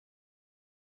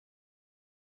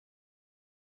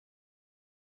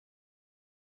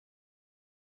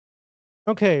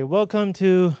Okay, welcome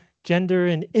to Gender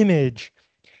and Image.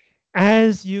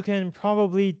 As you can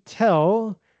probably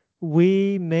tell,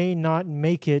 we may not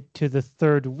make it to the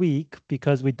third week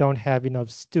because we don't have enough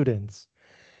students.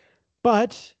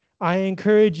 But I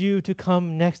encourage you to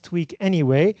come next week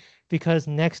anyway, because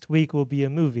next week will be a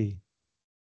movie.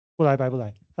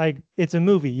 Like, it's a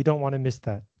movie. You don't want to miss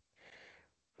that.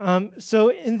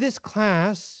 So in this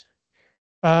class,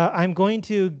 I'm going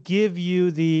to give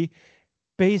you the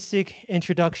basic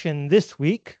introduction this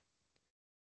week.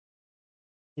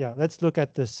 Yeah, let's look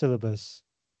at the syllabus.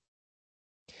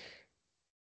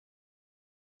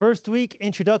 First week,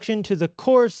 introduction to the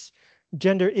course,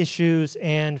 gender issues,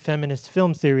 and feminist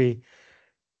film theory.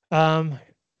 Um,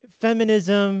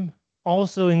 Feminism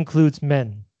also includes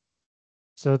men,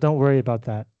 so don't worry about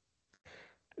that.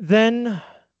 Then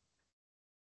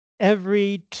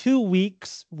every 2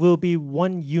 weeks will be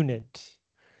one unit.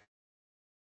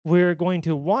 We're going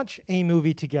to watch a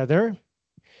movie together,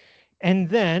 and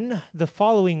then the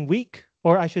following week,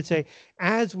 or I should say,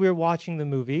 as we're watching the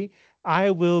movie,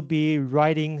 I will be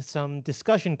writing some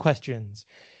discussion questions,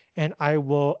 and I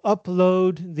will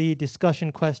upload the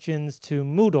discussion questions to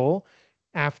Moodle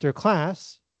after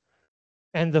class.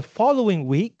 And the following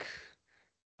week,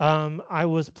 I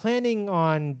was planning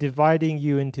on dividing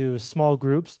you into small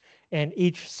groups, and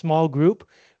each small group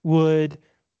would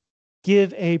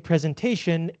give a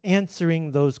presentation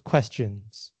answering those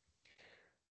questions.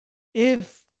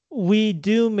 If we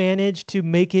do manage to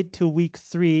make it to week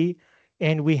 3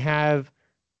 and we have,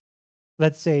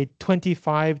 let's say,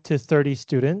 25 to 30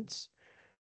 students,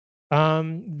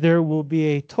 there will be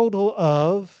a total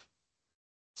of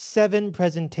 7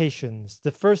 presentations.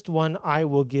 The first one, I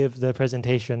will give the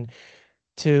presentation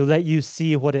to let you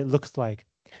see what it looks like.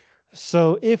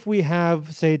 So if we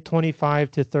have, say,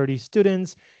 25 to 30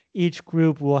 students, each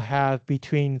group will have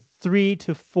between 3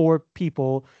 to 4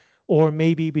 people, or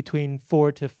maybe between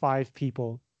 4 to 5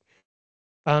 people.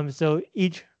 So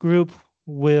each group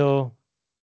will,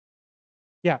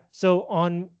 yeah. So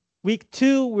on week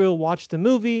 2, we'll watch the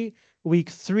movie. Week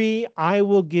 3, I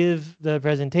will give the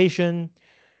presentation.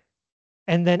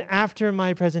 And then after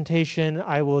my presentation,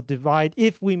 I will divide,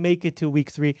 if we make it to week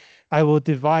 3, I will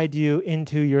divide you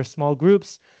into your small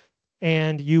groups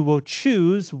and you will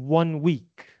choose 1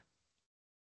 week.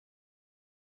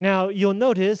 Now, you'll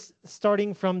notice,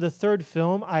 starting from the third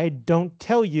film, I don't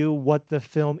tell you what the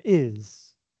film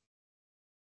is.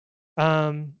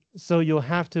 So you'll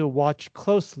have to watch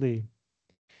closely.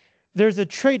 There's a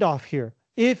trade-off here.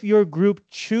 If your group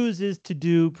chooses to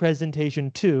do presentation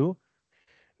 2,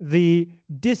 the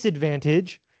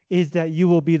disadvantage is that you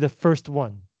will be the first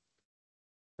one,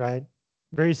 right?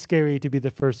 Very scary to be the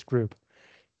first group.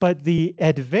 But the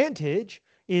advantage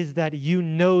is that you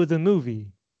know the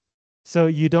movie. So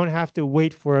you don't have to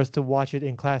wait for us to watch it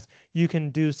in class. You can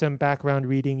do some background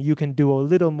reading. You can do a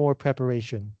little more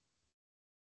preparation.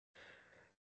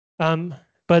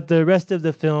 But the rest of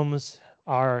the films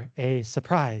are a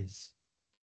surprise.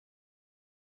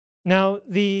 Now,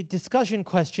 the discussion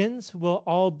questions will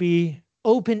all be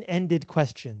open-ended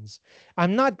questions.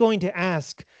 I'm not going to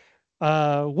ask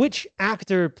which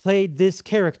actor played this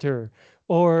character,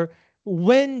 or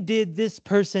when did this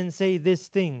person say this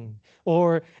thing,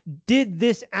 or did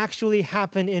this actually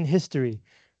happen in history?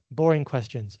 Boring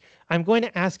questions. I'm going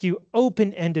to ask you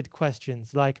open-ended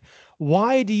questions like,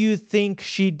 why do you think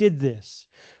she did this?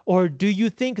 Or do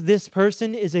you think this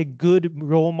person is a good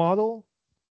role model?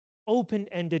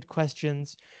 Open-ended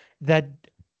questions that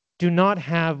do not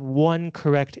have one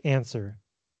correct answer.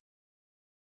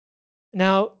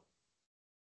 Now,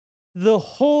 the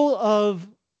whole of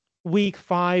week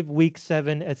 5, week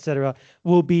 7, etc.,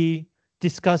 will be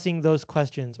discussing those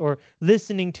questions or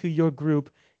listening to your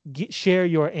group share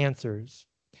your answers.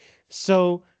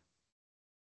 So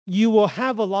you will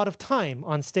have a lot of time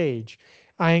on stage.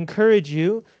 I encourage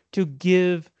you to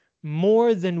give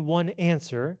more than one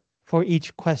answer for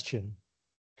each question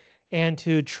and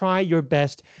to try your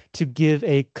best to give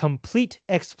a complete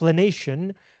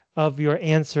explanation of your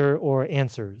answer or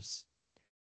answers.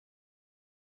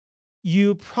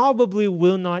 You probably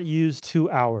will not use 2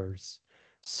 hours.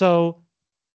 So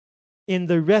in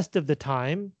the rest of the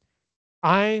time,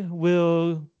 I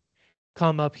will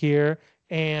come up here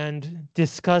and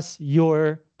discuss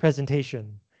your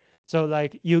presentation. So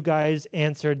like you guys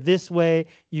answered this way,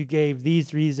 you gave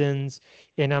these reasons,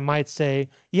 and I might say,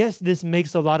 yes, this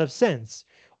makes a lot of sense.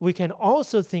 We can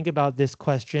also think about this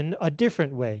question a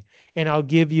different way, and I'll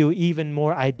give you even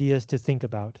more ideas to think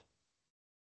about.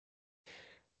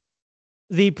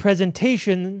 The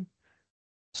presentation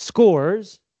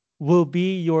scores will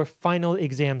be your final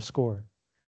exam score.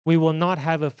 We will not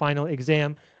have a final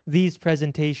exam. These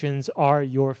presentations are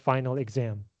your final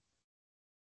exam.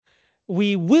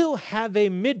 We will have a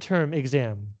midterm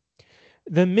exam.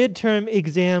 The midterm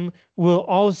exam will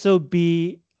also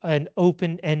be an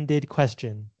open-ended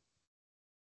question.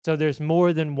 So there's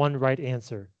more than one right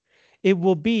answer. It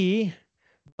will be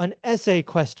an essay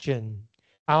question.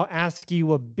 I'll ask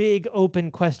you a big open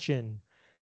question.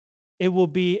 It will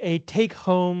be a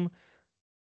take-home,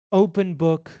 open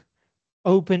book,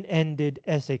 open-ended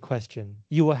essay question.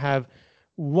 You will have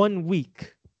 1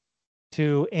 week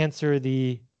to answer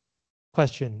the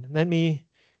question. Let me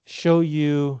show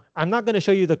you. I'm not going to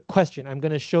show you the question. I'm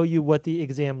going to show you what the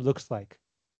exam looks like.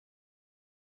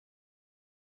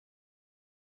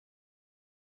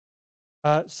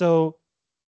 So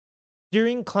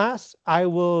during class, I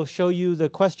will show you the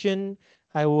question.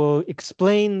 I will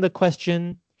explain the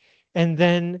question. And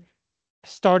then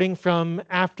starting from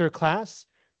after class,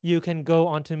 you can go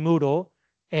onto Moodle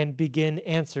and begin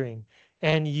answering.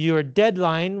 And your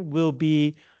deadline will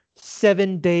be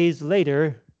 7 days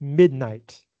later,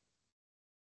 midnight.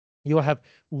 You'll have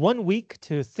 1 week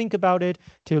to think about it,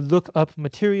 to look up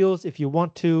materials if you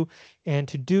want to, and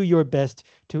to do your best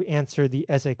to answer the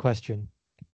essay question.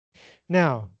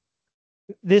 Now,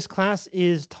 this class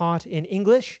is taught in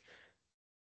English,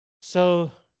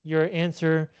 so your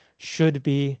answer should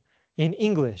be in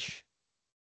English,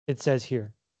 it says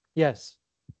here. Yes.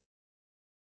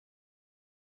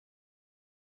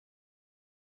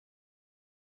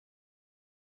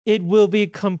 It will be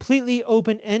completely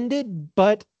open-ended,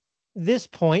 but this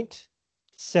point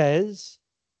says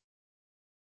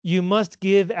you must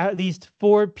give at least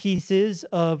 4 pieces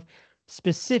of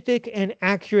specific and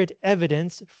accurate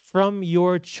evidence from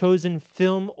your chosen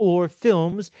film or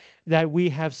films that we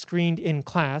have screened in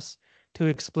class to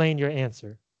explain your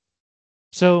answer.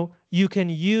 So you can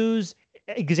use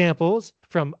examples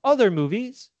from other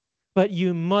movies, but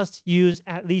you must use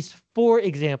at least 4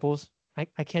 examples.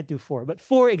 I can't do 4, but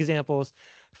 4 examples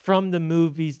from the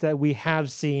movies that we have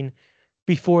seen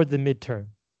before the midterm.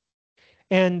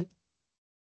 And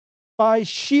by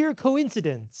sheer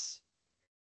coincidence,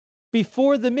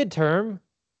 before the midterm,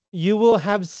 you will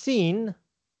have seen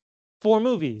 4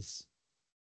 movies.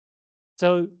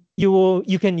 So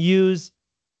you can use,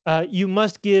 you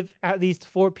must give at least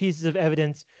 4 pieces of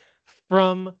evidence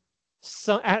from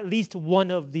at least one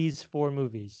of these 4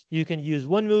 movies. You can use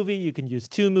 1 movie, you can use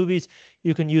 2 movies,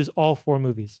 you can use all 4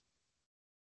 movies.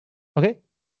 Okay?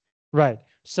 Right.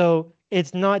 So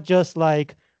it's not just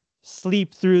like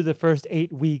sleep through the first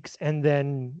 8 weeks and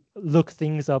then look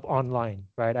things up online,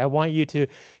 right? I want you to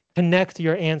connect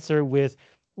your answer with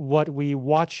what we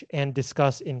watch and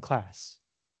discuss in class.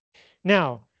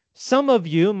 Now, some of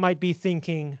you might be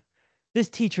thinking, this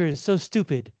teacher is so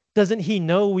stupid. Doesn't he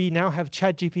know we now have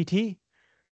ChatGPT?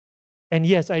 And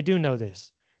yes, I do know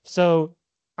this. So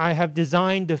I have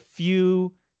designed a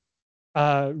few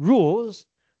rules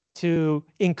to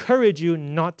encourage you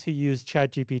not to use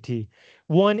ChatGPT.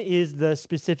 One is the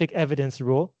specific evidence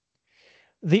rule.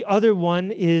 The other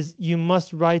one is you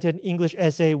must write an English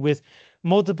essay with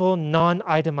multiple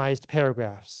non-itemized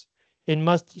paragraphs. It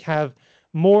must have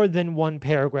more than 1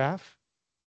 paragraph,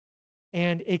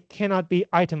 and it cannot be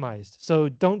itemized. So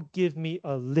don't give me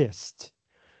a list.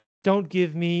 Don't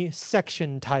give me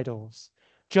section titles.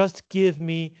 Just give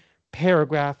me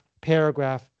paragraph,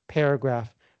 paragraph,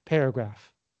 paragraph, paragraph.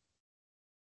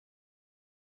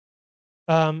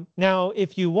 Now,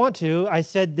 if you want to, I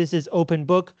said this is open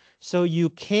book, so you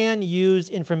can use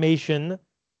information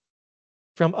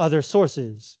from other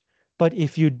sources. But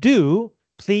if you do,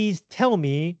 please tell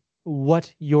me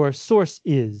what your source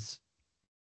is.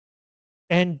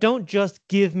 And don't just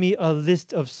give me a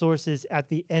list of sources at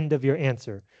the end of your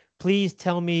answer. Please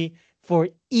tell me for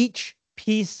each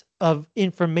piece of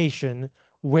information,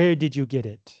 where did you get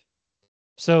it?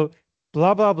 So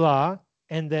blah, blah, blah,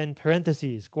 and then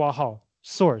parentheses, 括号,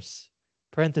 source,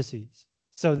 parentheses.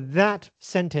 So that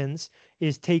sentence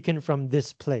is taken from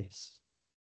this place.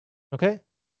 Okay?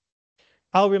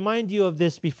 I'll remind you of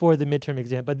this before the midterm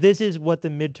exam, but this is what the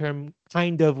midterm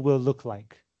kind of will look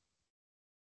like,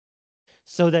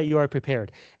 so that you are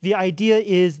prepared. The idea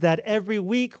is that every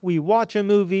week we watch a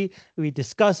movie, we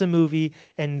discuss a movie,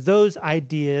 and those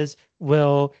ideas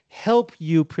will help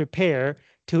you prepare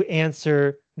to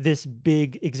answer this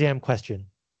big exam question.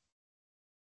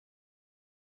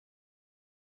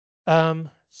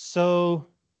 So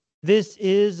this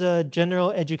is a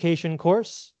general education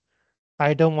course.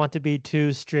 I don't want to be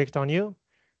too strict on you.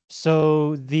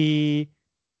 So the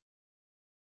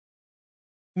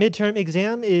midterm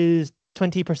exam is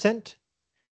 20%.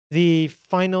 The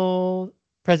final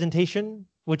presentation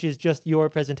which is just your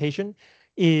presentation,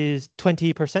 is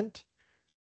 20%,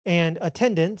 and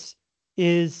attendance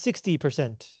is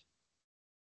 60%.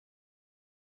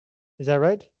 Is that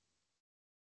right?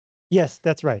 Yes,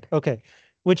 that's right. Okay.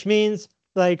 Which means,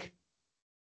 like,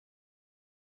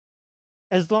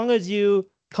 as long as you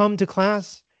come to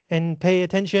class and pay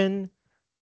attention,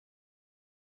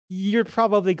 you're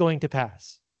probably going to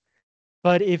pass.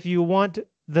 But if you want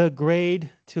the grade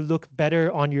to look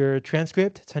better on your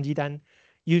transcript, 成绩单,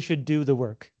 you should do the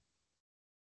work.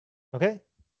 Okay?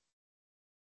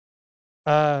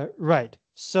 Right.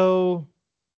 So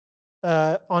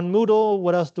on Moodle,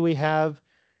 what else do we have?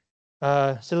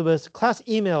 Syllabus, class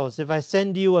emails. If I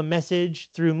send you a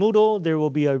message through Moodle, there will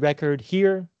be a record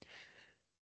here.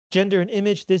 Gender and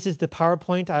image, this is the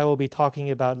PowerPoint I will be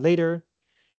talking about later.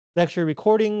 Lecture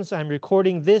recordings, I'm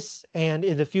recording this and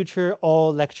in the future,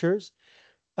 all lectures.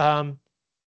 Not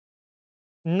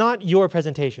your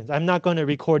presentations. I'm not going to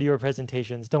record your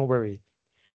presentations. Don't worry.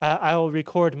 I will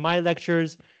record my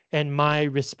lectures and my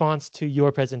response to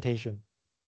your presentation.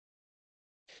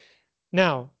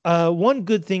 Now, one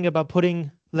good thing about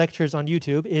putting lectures on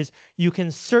YouTube is you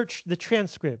can search the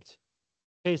transcript.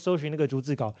 可以搜寻那个逐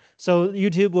字稿. So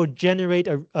YouTube will generate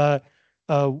a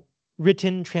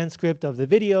written transcript of the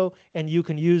video, and you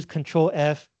can use Control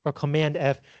F or Command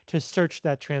F to search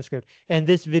that transcript. And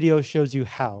this video shows you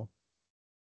how.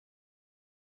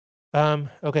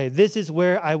 Okay, this is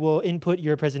where I will input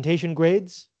your presentation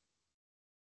grades.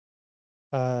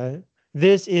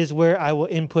 This is where I will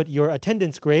input your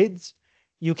attendance grades.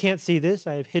 You can't see this.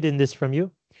 I have hidden this from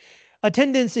you.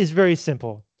 Attendance is very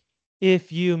simple.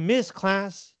 If you miss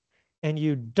class and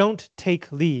you don't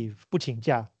take leave, 不请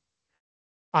假,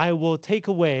 I will take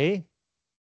away,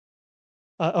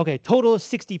 okay, total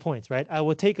 60 points, right? I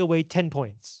will take away 10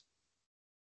 points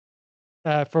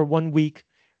for 1 week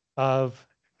of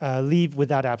leave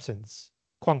without absence.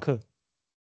 旷课.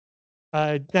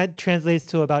 That translates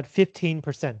to about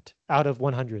 15% out of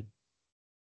 100.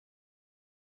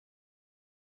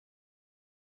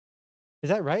 Is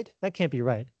that right? That can't be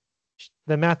right.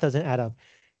 The math doesn't add up.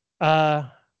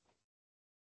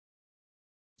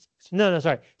 No,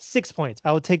 sorry. 6 points.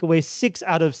 I will take away 6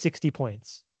 out of 60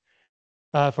 points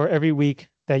for every week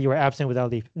that you are absent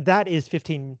without leave. That is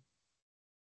 15.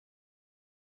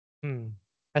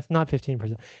 That's not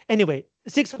 15%. Anyway,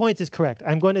 6 points is correct.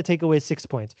 I'm going to take away 6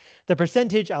 points. The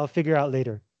percentage I'll figure out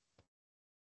later.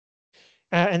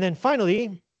 And then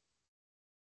finally,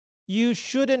 you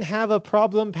shouldn't have a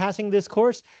problem passing this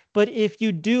course. But if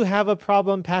you do have a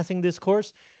problem passing this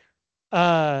course,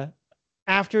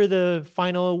 after the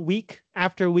final week,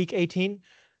 after week 18,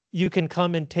 you can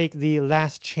come and take the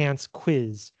last chance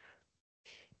quiz.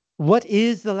 What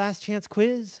is the last chance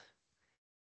quiz?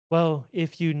 Well,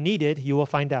 if you need it, you will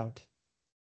find out.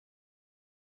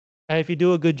 If you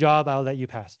do a good job, I'll let you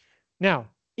pass. Now,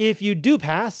 if you do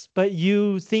pass, but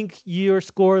you think your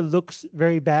score looks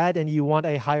very bad and you want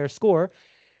a higher score,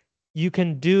 you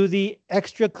can do the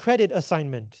extra credit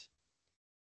assignment.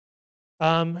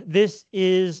 This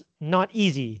is not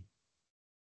easy.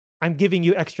 I'm giving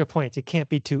you extra points. It can't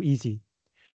be too easy.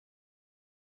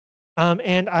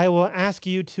 And I will ask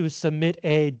you to submit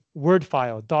a Word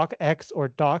file, docx or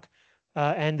doc,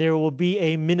 and there will be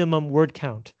a minimum word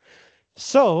count.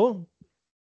 So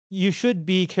you should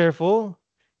be careful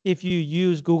if you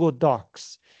use Google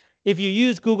Docs. If you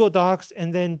use Google Docs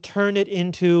and then turn it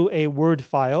into a Word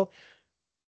file,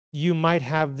 you might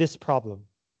have this problem.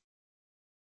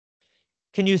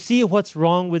 Can you see what's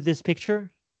wrong with this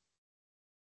picture?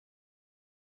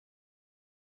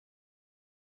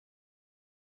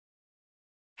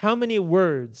 How many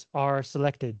words are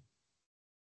selected?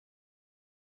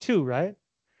 2, right?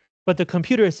 But the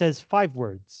computer says 5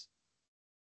 words.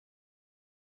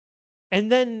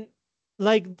 And then,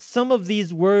 like, some of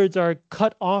these words are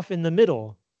cut off in the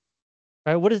middle,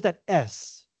 right? What is that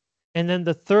S? And then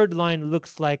the third line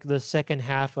looks like the second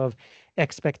half of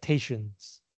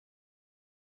expectations.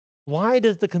 Why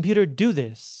does the computer do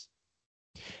this?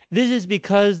 This is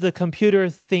because the computer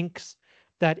thinks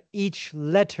that each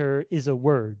letter is a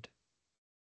word.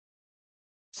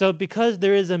 So because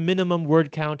there is a minimum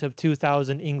word count of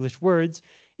 2,000 English words,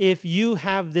 if you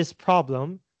have this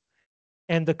problem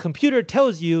and the computer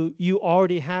tells you you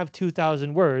already have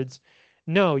 2,000 words,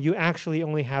 no, you actually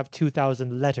only have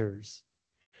 2,000 letters.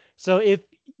 So if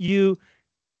you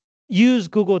use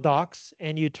Google Docs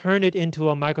and you turn it into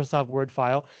a Microsoft Word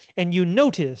file and you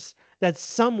notice that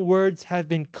some words have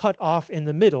been cut off in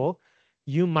the middle,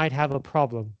 you might have a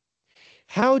problem.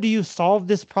 How do you solve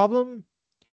this problem?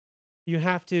 You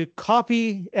have to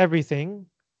copy everything,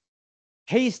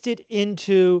 paste it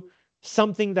into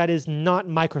something that is not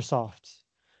Microsoft.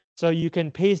 So you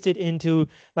can paste it into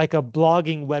like a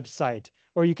blogging website,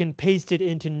 or you can paste it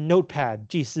into Notepad,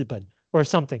 记事本, or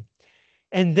something.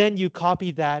 And then you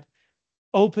copy that,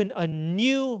 open a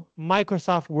new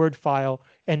Microsoft Word file,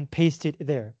 and paste it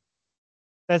there.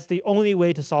 That's the only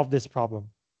way to solve this problem.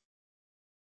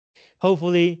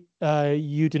 Hopefully,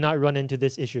 you do not run into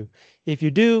this issue. If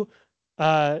you do,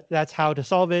 that's how to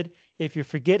solve it. If you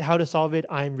forget how to solve it,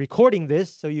 I'm recording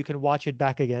this so you can watch it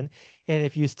back again. And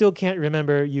if you still can't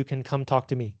remember, you can come talk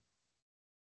to me.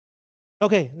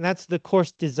 Okay, that's the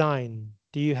course design.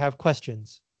 Do you have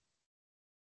questions?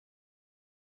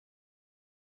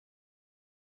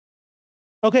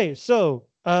 Okay, so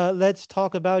let's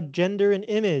talk about gender and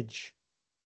image.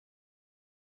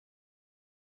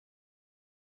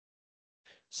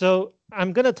 So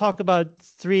I'm going to talk about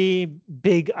three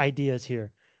big ideas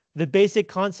here. The basic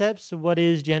concepts, what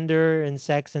is gender and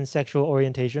sex and sexual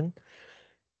orientation.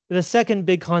 The second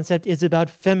big concept is about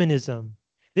feminism.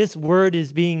 This word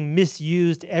is being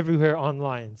misused everywhere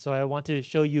online. So I want to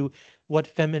show you what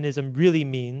feminism really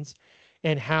means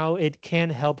and how it can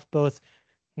help both,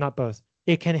 not both.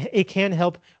 It can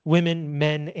help women,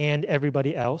 men, and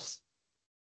everybody else.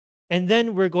 And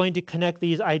then we're going to connect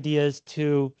these ideas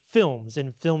to films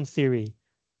and film theory.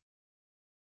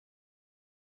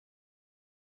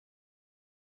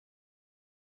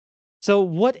 So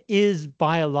what is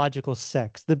biological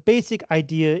sex? The basic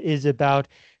idea is about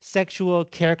sexual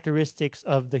characteristics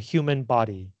of the human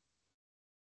body.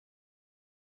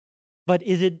 But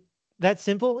is it that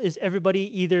simple? Is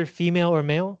everybody either female or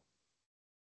male?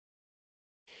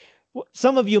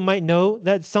 Some of you might know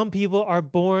that some people are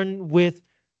born with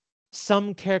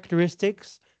some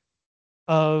characteristics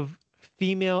of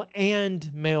female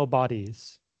and male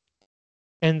bodies.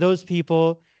 And those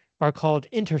people are called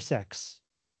intersex.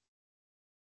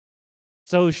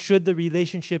 So should the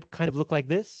relationship kind of look like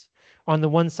this? On the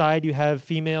one side, you have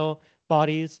female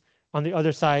bodies. On the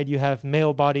other side, you have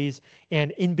male bodies.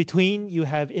 And in between, you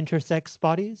have intersex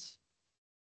bodies.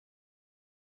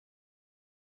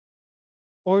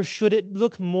 Or should it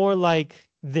look more like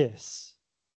this?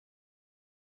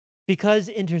 Because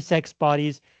intersex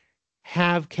bodies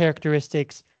have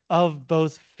characteristics of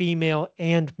both female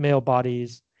and male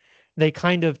bodies, they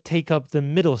kind of take up the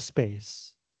middle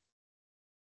space.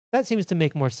 That seems to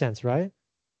make more sense, right?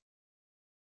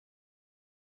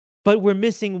 But we're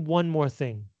missing one more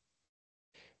thing.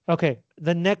 Okay,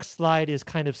 the next slide is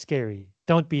kind of scary.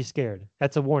 Don't be scared.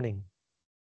 That's a warning.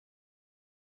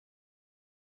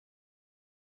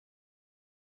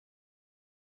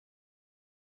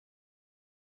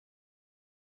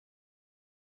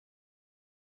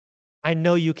 I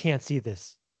know you can't see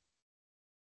this.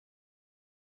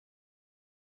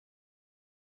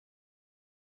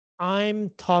 I'm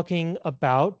talking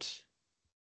about,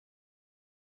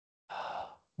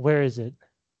 where is it?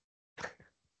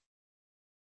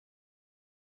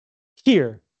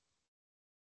 Here.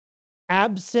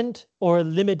 Absent or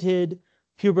limited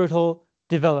pubertal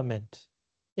development.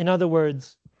 In other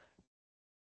words,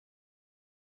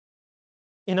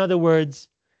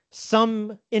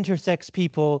 some intersex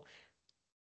people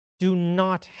do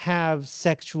not have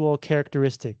sexual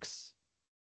characteristics.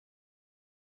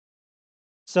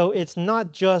 So it's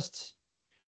not just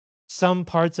some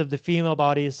parts of the female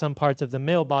body, some parts of the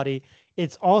male body.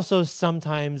 It's also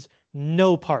sometimes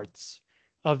no parts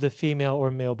of the female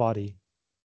or male body.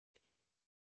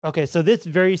 Okay, so this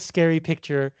very scary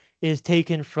picture is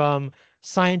taken from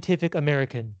Scientific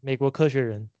American, 美国科学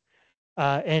人,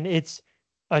 and it's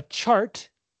a chart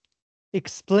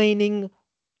explaining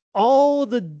all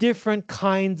the different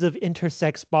kinds of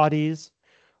intersex bodies,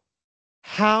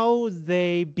 how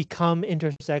they become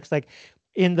intersex, like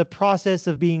in the process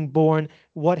of being born,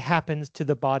 what happens to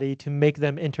the body to make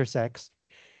them intersex,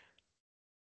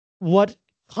 what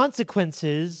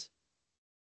consequences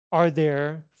are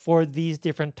there for these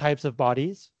different types of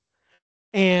bodies,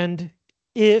 and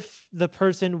if the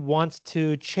person wants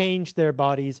to change their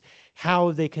bodies,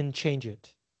 how they can change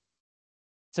it.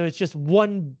 So it's just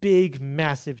one big,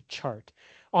 massive chart.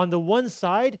 On the one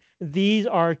side, these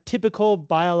are typical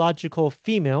biological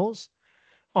females.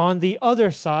 On the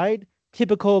other side,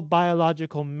 typical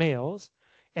biological males.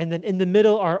 And then in the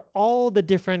middle are all the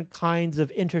different kinds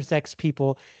of intersex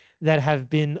people that have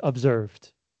been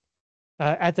observed.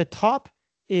 At the top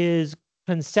is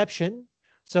conception.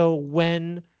 So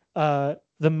when the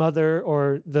mother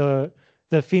or the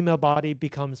female body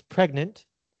becomes pregnant.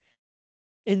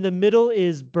 In the middle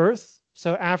is birth.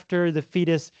 So after the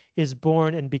fetus is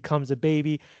born and becomes a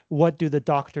baby, what do the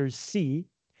doctors see?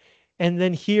 And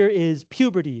then here is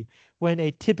puberty, when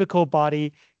a typical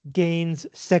body gains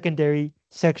secondary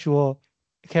sexual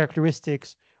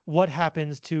characteristics, what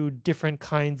happens to different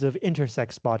kinds of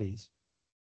intersex bodies?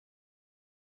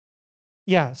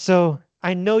 Yeah, so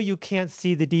I know you can't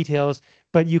see the details,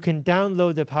 but you can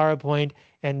download the PowerPoint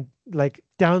and like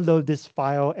download this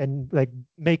file and like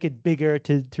make it bigger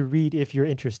to read if you're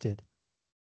interested.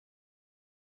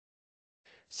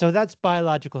 So that's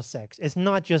biological sex. It's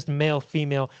not just male,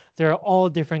 female. There are all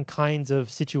different kinds of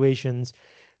situations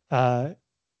uh,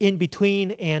 in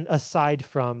between and aside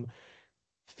from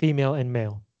female and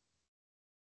male.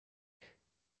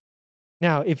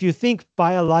 Now, if you think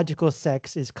biological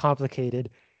sex is complicated,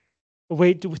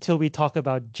 wait till we talk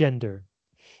about gender.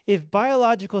 If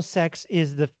biological sex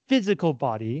is the physical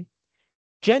body,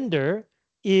 gender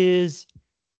is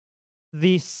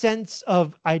the sense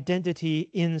of identity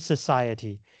in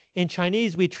society. In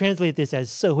Chinese, we translate this as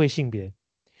社会性别.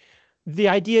 The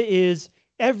idea is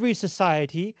every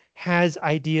society has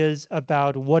ideas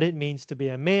about what it means to be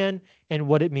a man and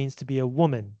what it means to be a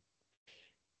woman.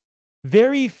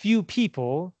 Very few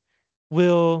people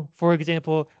will, for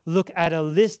example, look at a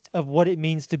list of what it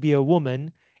means to be a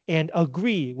woman and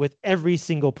agree with every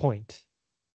single point.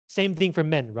 Same thing for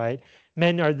men, right?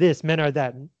 Men are this, men are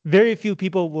that. Very few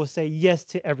people will say yes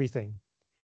to everything.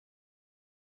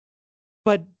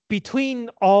 But between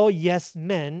all yes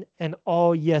men and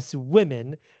all yes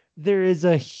women, there is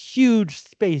a huge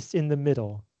space in the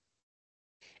middle.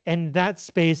 And that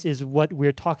space is what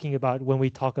we're talking about when we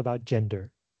talk about gender.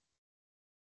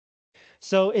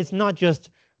 So it's not just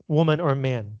woman or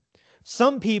man.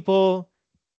 Some people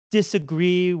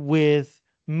disagree with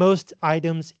most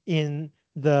items in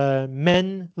the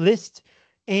men list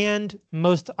and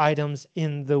most items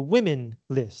in the women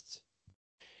list.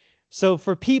 So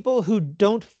for people who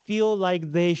don't feel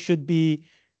like they should be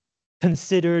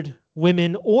considered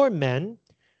women or men,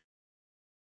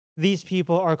 these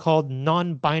people are called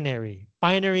non-binary.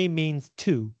 Binary means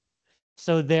two.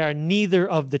 So they are neither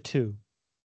of the two.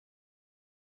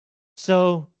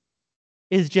 So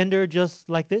is gender just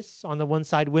like this? On the one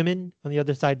side, women, on the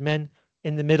other side, men,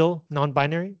 in the middle,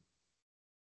 non-binary?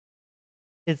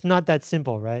 It's not that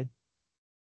simple, right?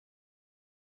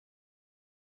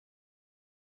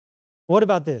 What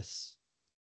about this?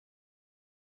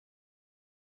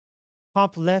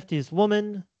 Top left is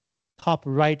woman, top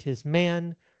right is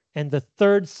man, and the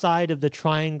third side of the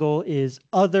triangle is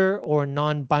other or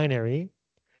non-binary.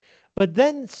 But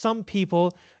then some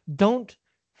people don't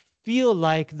feel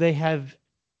like they have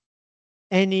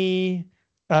any,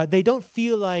 they don't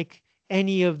feel like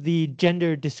any of the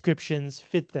gender descriptions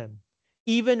fit them.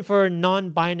 Even for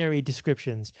non-binary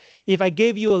descriptions. If I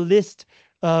gave you a list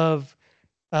of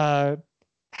uh,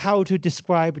 how to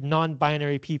describe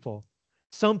non-binary people,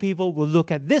 some people will look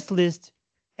at this list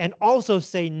and also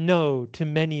say no to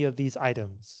many of these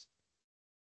items.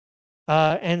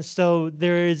 And so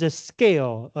there is a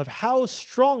scale of how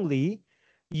strongly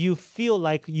you feel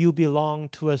like you belong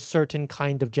to a certain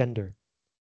kind of gender.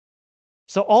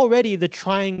 So already the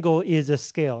triangle is a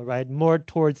scale, right? More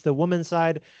towards the woman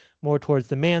side, more towards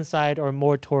the man side, or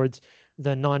more towards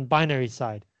the non-binary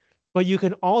side. But you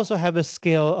can also have a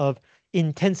scale of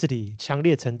intensity, 强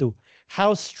烈程度.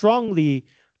 How strongly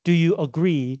do you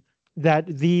agree that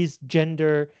these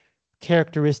gender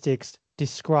characteristics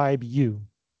describe you?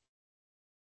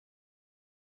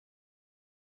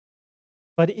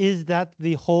 But is that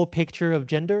the whole picture of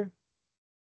gender?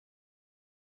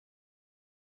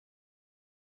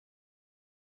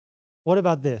 What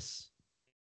about this?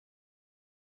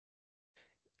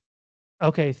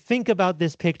 Okay, think about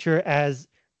this picture as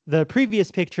the previous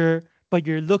picture, but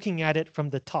you're looking at it from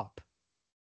the top.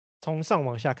 从上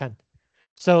往下看.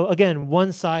 So again,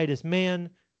 one side is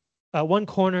man, one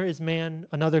corner is man,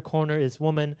 another corner is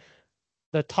woman.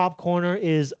 The top corner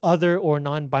is other or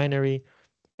non-binary.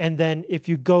 And then if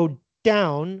you go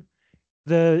down,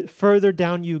 the further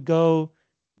down you go,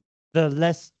 the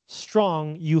less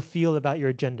strong you feel about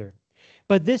your gender.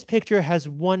 But this picture has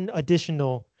one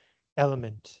additional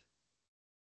element.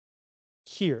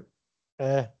 Here.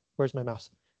 Where's my mouse?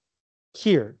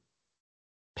 Here.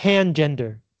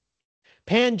 Pangender.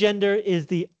 Pangender is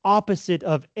the opposite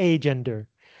of agender.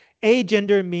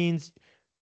 Agender means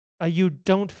you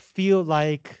don't feel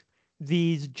like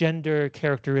these gender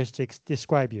characteristics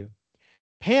describe you.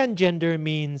 Pangender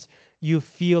means you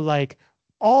feel like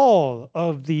all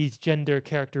of these gender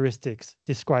characteristics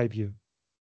describe you.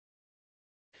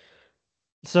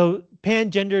 So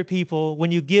pangender people,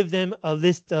 when you give them a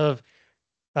list of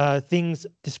things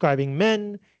describing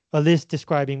men, a list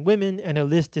describing women, and a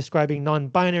list describing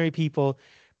non-binary people,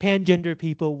 pangender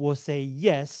people will say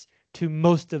yes to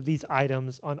most of these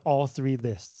items on all three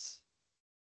lists.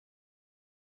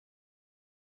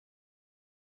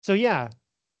 So yeah,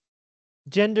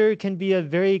 gender can be a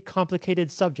very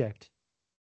complicated subject.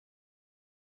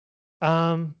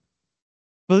 Um,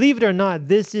 Believe it or not,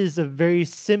 this is a very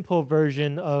simple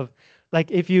version of like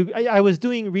if you I was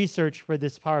doing research for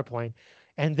this PowerPoint,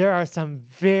 and there are some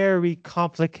very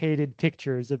complicated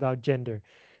pictures about gender.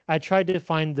 I tried to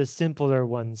find the simpler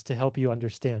ones to help you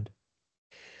understand.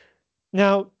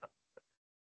 Now,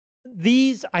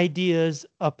 these ideas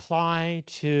apply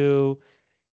to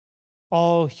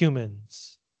all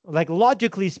humans. Like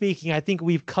logically speaking, I think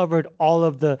we've covered all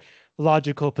of the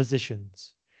logical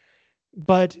positions.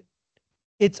 But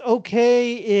it's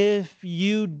okay if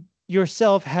you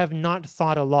yourself have not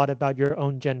thought a lot about your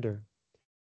own gender.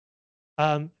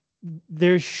 Um,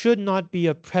 there should not be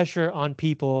a pressure on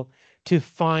people to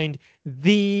find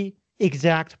the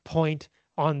exact point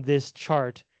on this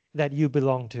chart that you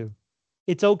belong to.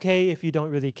 It's okay if you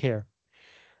don't really care.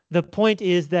 The point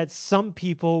is that some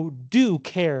people do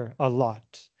care a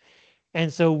lot.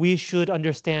 And so we should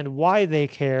understand why they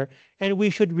care, and we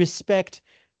should respect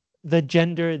the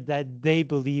gender that they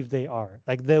believe they are.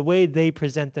 Like the way they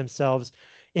present themselves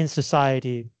in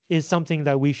society is something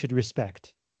that we should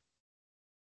respect.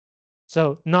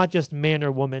 So not just man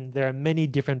or woman, there are many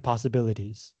different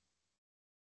possibilities.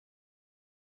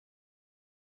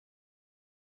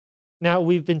 Now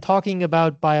we've been talking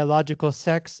about biological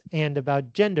sex and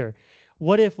about gender.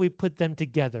 What if we put them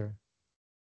together?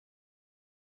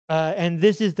 And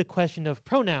this is the question of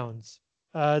pronouns.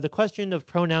 The question of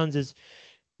pronouns is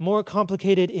more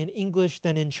complicated in English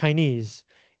than in Chinese.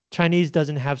 Chinese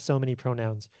doesn't have so many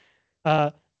pronouns. Uh,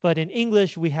 but in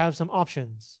English, we have some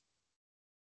options.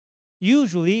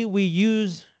 Usually, we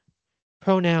use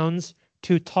pronouns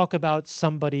to talk about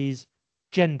somebody's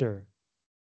gender,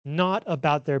 not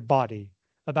about their body,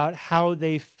 about how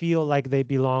they feel like they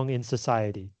belong in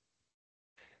society.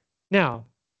 Now,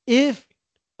 if,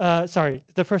 sorry,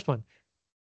 the first one,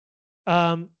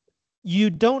 um,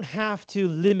 you don't have to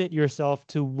limit yourself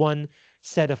to one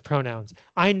set of pronouns.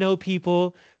 I know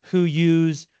people who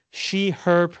use she,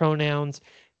 her pronouns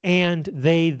and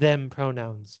they, them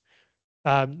pronouns.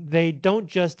 They don't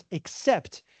just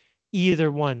accept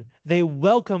either one. They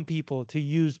welcome people to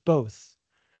use both,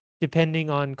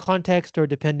 depending on context or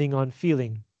depending on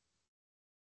feeling.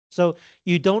 So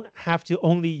you don't have to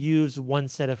only use one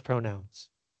set of pronouns.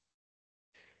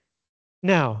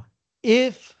 Now,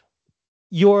 if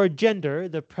your gender,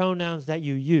 the pronouns that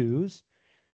you use,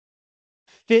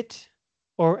 fit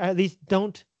or at least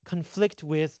don't conflict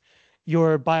with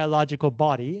your biological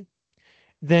body,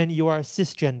 then you are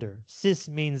cisgender. Cis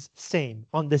means same,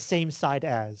 on the same side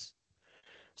as.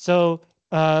 So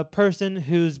a person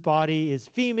whose body is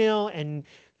female and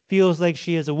feels like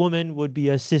she is a woman would be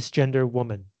a cisgender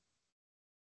woman.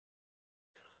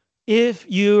 If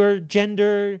your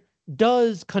gender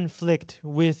does conflict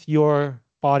with your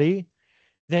body,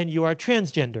 then you are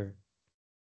transgender.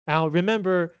 Now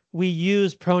remember, we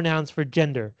use pronouns for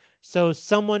gender. So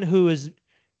someone who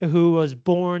was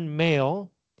born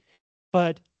male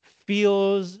but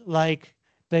feels like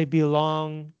they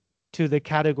belong to the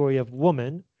category of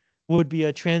woman would be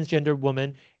a transgender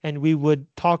woman, and we would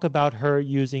talk about her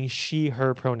using she,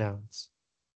 her pronouns.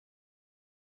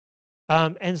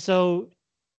 And so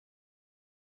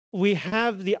we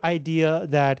have the idea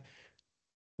that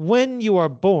when you are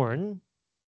born,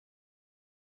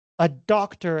 a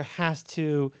doctor has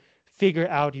to figure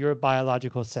out your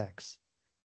biological sex.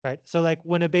 Right. So like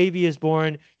when a baby is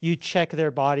born, you check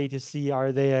their body to see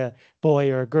are they a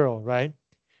boy or a girl, right?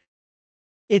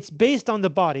 It's based on the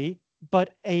body,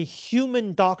 but a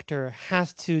human doctor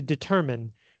has to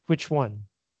determine which one.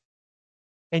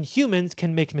 And humans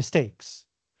can make mistakes.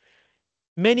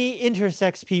 Many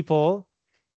intersex people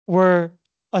were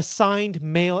assigned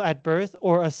male at birth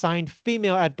or assigned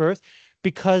female at birth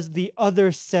because the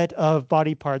other set of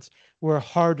body parts were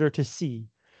harder to see.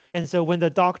 And so when the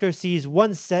doctor sees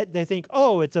one set, they think,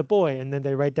 oh, it's a boy. And then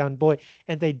they write down boy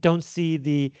and they don't see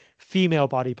the female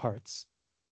body parts.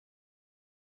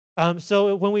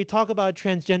 So when we talk about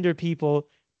transgender people,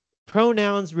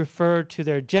 pronouns refer to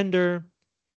their gender.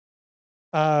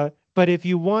 But if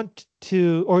you want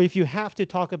to, or if you have to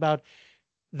talk about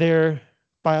their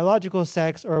biological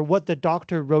sex or what the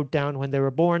doctor wrote down when they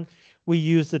were born, we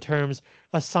use the terms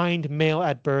assigned male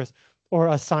at birth or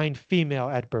assigned female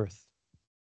at birth.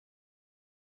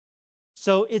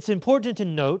 So it's important to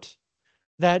note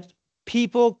that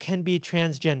people can be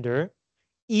transgender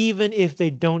even if they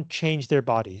don't change their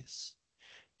bodies.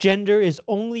 Gender is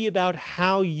only about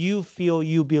how you feel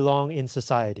you belong in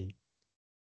society.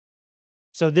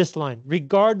 So this line,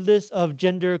 regardless of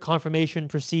gender confirmation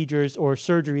procedures or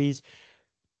surgeries,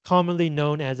 commonly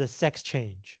known as a sex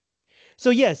change. So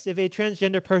yes, if a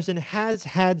transgender person has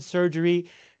had surgery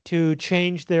to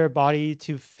change their body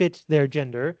to fit their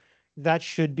gender, that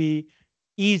should be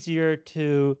easier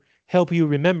to help you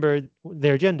remember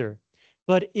their gender.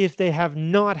 But if they have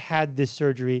not had this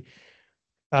surgery,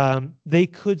 they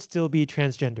could still be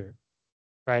transgender,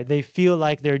 right? They feel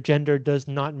like their gender does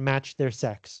not match their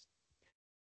sex.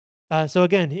 So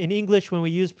again, in English, when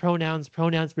we use pronouns,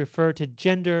 pronouns refer to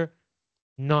gender,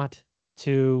 not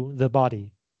to the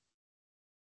body.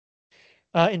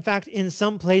 In fact, in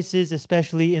some places,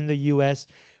 especially in the US,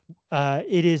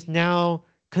 it is now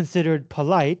considered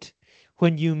polite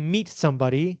when you meet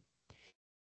somebody,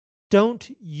 don't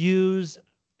use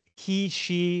he,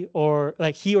 she, or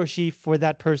like he or she for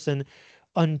that person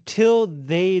until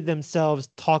they themselves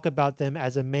talk about them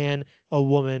as a man, a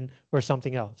woman, or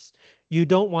something else. You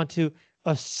don't want to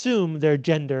assume their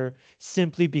gender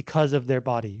simply because of their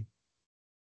body.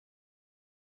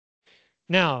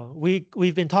 Now,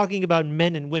 we've been talking about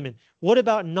men and women. What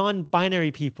about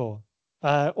non-binary people,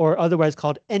 or otherwise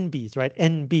called NBs, right?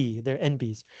 NB, they're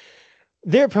NBs.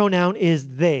 Their pronoun is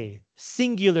they,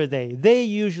 singular they. They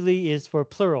usually is for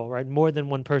plural, right? More than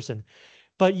one person.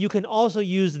 But you can also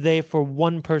use they for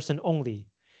one person only.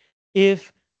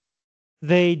 If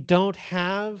they don't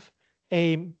have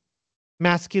a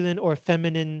masculine or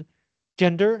feminine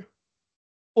gender,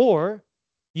 or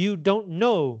you don't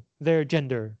know their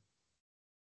gender,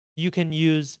 you can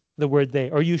use the word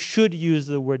they, or you should use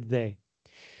the word they.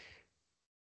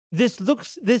 This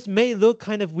may look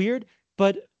kind of weird,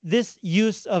 but this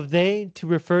use of they to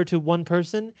refer to one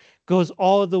person goes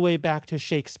all the way back to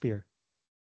Shakespeare.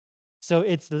 So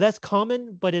it's less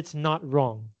common, but it's not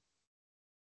wrong.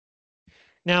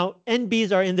 Now,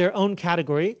 NBs are in their own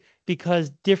category because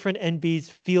different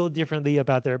NBs feel differently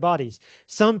about their bodies.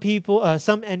 Some people,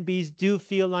 some NBs do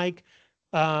feel like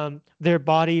their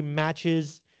body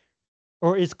matches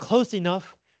or is close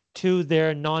enough to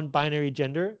their non-binary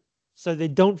gender, so they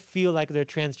don't feel like they're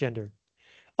transgender.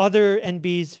 Other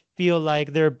NBs feel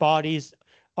like their bodies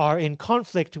are in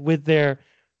conflict with their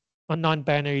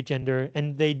non-binary gender,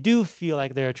 and they do feel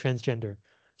like they're transgender.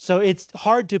 So it's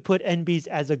hard to put NBs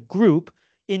as a group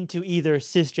into either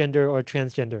cisgender or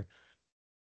transgender.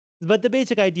 But the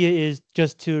basic idea is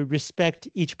just to respect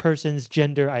each person's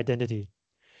gender identity.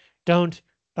 Don't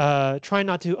try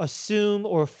not to assume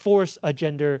or force a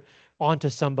gender onto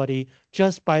somebody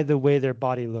just by the way their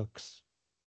body looks.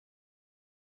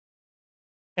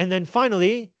 And then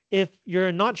finally, if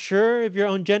you're not sure of your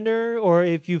own gender, or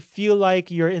if you feel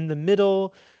like you're in the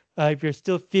middle, if you're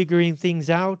still figuring things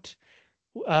out,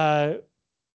 uh,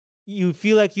 you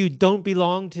feel like you don't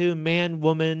belong to man,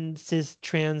 woman, cis,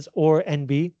 trans, or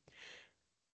NB,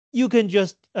 you can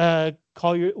just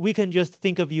we can just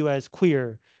think of you as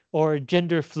queer or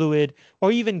gender fluid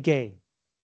or even gay.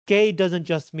 Gay doesn't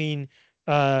just mean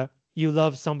you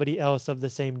love somebody else of the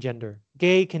same gender.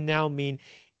 Gay can now mean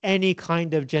any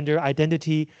kind of gender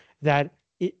identity that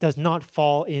it does not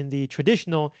fall in the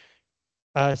traditional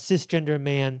cisgender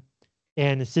man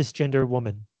and cisgender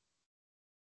woman.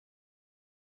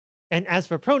 And as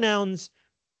for pronouns,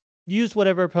 use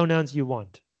whatever pronouns you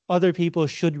want. Other people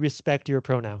should respect your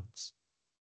pronouns.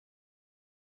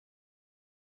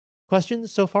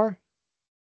 Questions so far?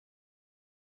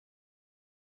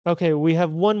 Okay, we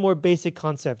have one more basic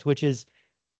concept, which is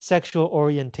sexual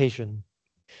orientation.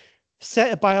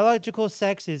 Biological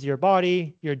sex is your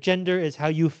body, your gender is how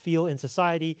you feel in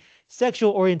society.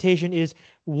 Sexual orientation is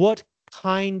what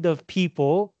kind of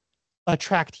people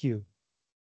attract you,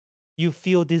 you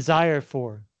feel desire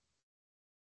for.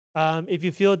 If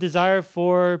you feel desire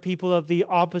for people of the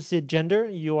opposite gender,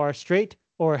 you are straight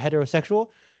or heterosexual.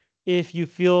 If you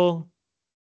feel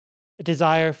a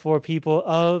desire for people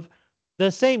of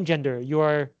the same gender, you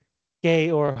are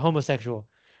gay or homosexual.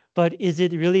 But is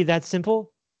it really that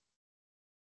simple?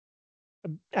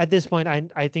 At this point,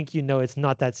 I think you know it's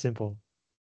not that simple.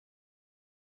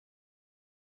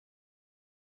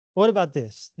 What about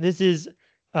this? This is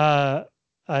uh,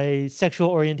 a sexual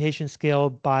orientation scale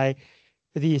by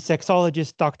the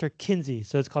sexologist Dr. Kinsey.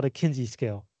 So it's called a Kinsey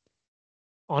scale.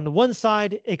 On one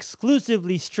side,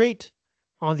 exclusively straight.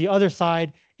 On the other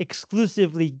side,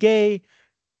 exclusively gay.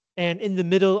 And in the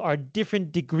middle are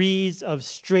different degrees of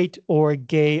straight or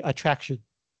gay attraction.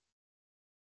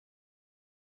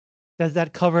 Does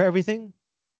that cover everything?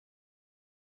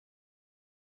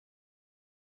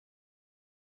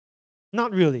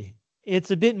 Not really. It's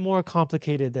a bit more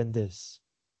complicated than this.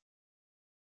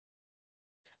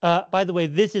 By the way,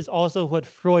 this is also what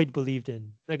Freud believed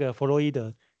in. 那个弗洛伊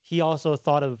德, he also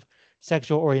thought of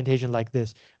sexual orientation like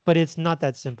this, but it's not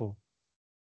that simple.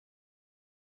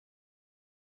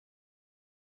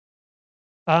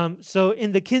 So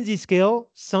in the Kinsey scale,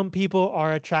 some people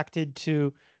are attracted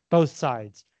to both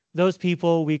sides. Those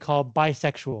people we call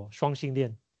bisexual, 双性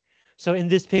恋. So in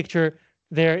this picture,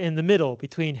 they're in the middle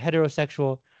between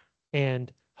heterosexual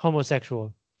and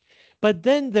homosexual. But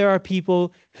then there are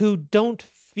people who don't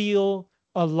feel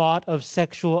a lot of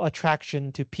sexual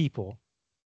attraction to people.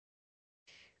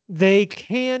 They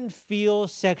can feel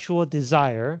sexual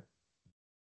desire,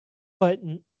 but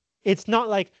it's not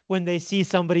like when they see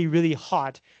somebody really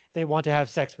hot, they want to have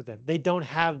sex with them. They don't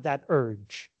have that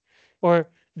urge. Or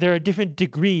there are different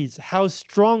degrees how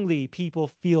strongly people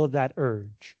feel that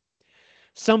urge.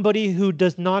 Somebody who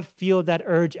does not feel that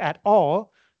urge at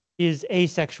all is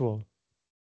asexual.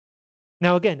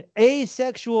 Now, again,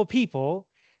 asexual people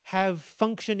have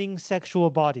functioning sexual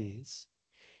bodies.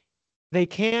 They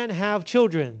can have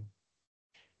children.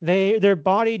 Their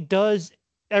body does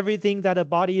everything that a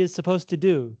body is supposed to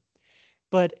do.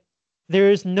 But there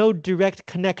is no direct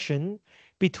connection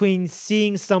between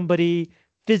seeing somebody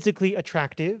physically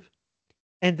attractive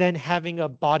and then having a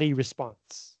body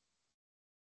response.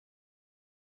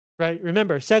 Right?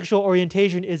 Remember, sexual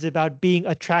orientation is about being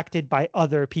attracted by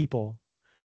other people.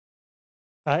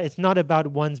 It's not about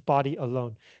one's body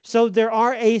alone. So there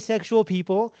are asexual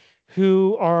people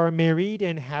who are married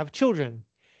and have children.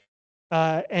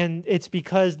 And it's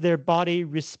because their body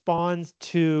responds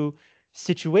to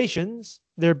situations,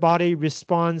 their body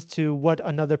responds to what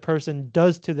another person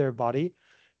does to their body,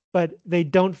 but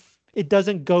it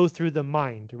doesn't go through the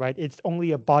mind, right? It's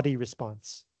only a body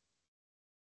response.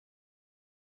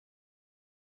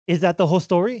 Is that the whole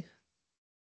story?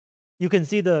 You can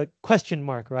see the question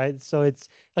mark, right? So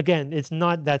again, it's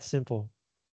not that simple.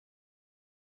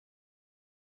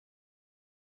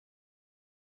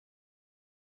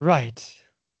 Right.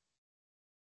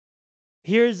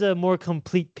 Here's a more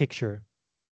complete picture.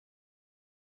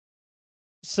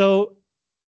 So,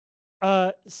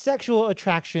 sexual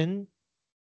attraction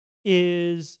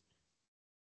is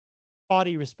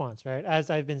body response, right?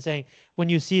 As I've been saying, when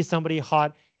you see somebody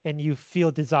hot and you feel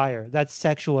desire, that's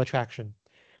sexual attraction.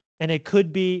 And it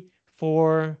could be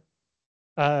for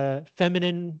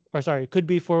feminine, or sorry, it could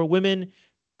be for women,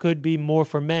 could be more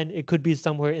for men, it could be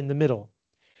somewhere in the middle.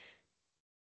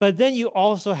 But then you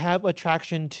also have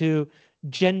attraction to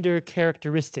gender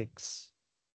characteristics.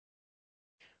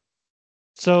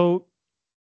 So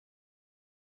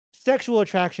sexual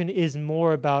attraction is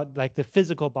more about like the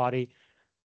physical body.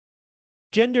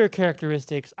 Gender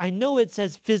characteristics, I know it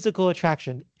says physical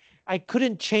attraction. I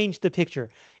couldn't change the picture.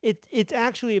 It's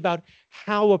actually about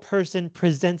how a person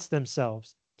presents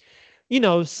themselves.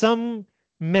 Some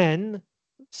men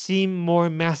seem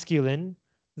more masculine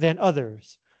than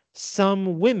others.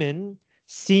 Some women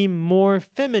seem more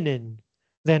feminine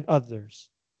than others.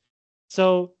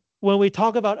 So when we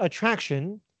talk about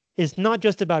attraction, it's not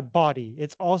just about body,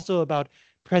 it's also about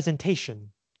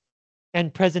presentation.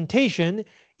 And presentation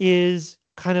is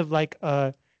kind of like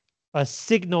a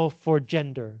signal for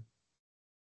gender.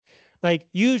 Like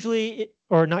usually,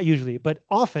 or not usually, but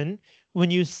often when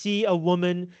you see a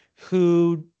woman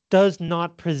who does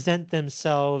not present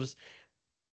themselves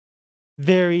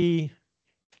very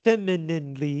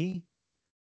femininely,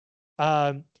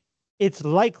 um, it's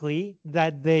likely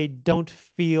that they don't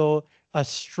feel a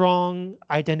strong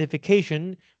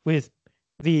identification with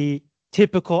the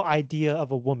typical idea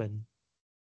of a woman.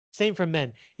 Same for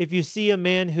men. If you see a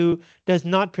man who does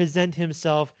not present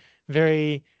himself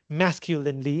very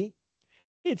masculinely,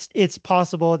 it's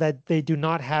possible that they do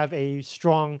not have a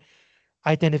strong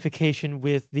identification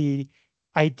with the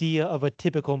idea of a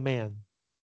typical man.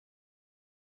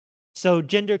 So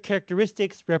gender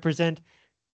characteristics represent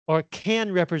or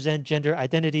can represent gender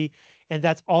identity, and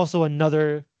that's also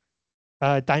another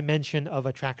dimension of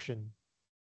attraction.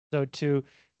 So to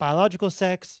biological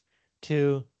sex,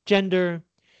 to gender,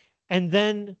 and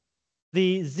then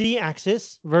the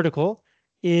z-axis, vertical,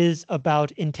 is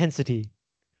about intensity,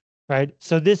 right?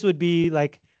 So this would be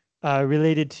like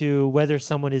related to whether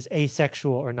someone is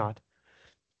asexual or not.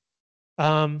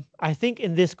 I think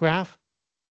in this graph,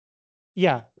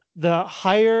 yeah, the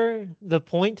higher the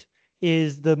point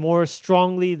is, the more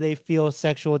strongly they feel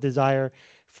sexual desire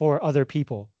for other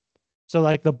people. So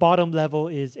like the bottom level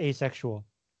is asexual.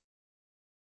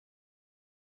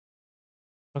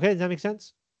 Okay, does that make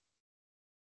sense?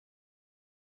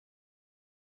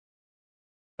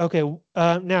 Okay,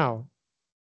 now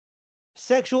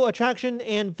sexual attraction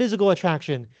and physical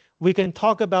attraction. We can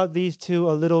talk about these two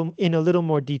in a little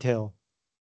more detail.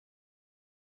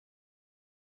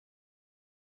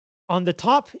 On the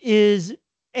top is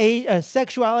a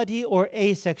sexuality or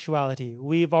asexuality.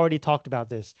 We've already talked about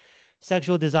this.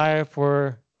 Sexual desire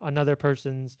for another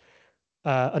person's.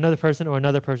 another person or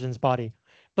another person's body.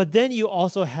 But then you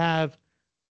also have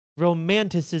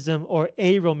romanticism or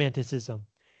aromanticism.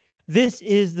 This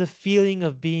is the feeling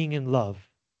of being in love,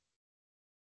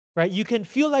 right? You can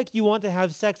feel like you want to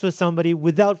have sex with somebody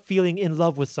without feeling in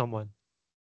love with someone.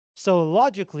 So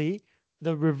logically,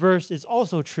 the reverse is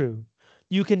also true.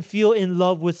 You can feel in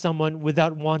love with someone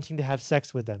without wanting to have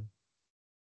sex with them.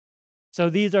 So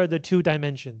these are the two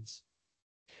dimensions.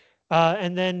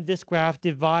 And then this graph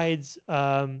divides,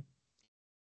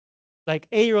 like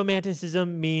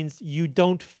aromanticism means you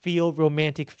don't feel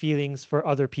romantic feelings for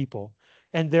other people.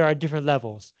 And there are different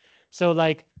levels. So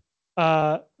like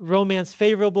romance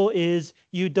favorable is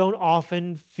you don't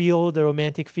often feel the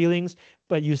romantic feelings,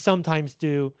 but you sometimes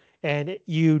do, and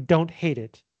you don't hate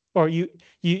it. Or you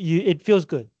it feels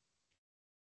good.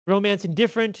 Romance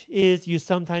indifferent is you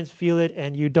sometimes feel it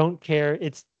and you don't care.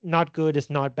 It's not good, it's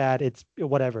not bad, it's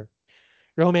whatever.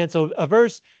 Romance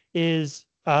averse is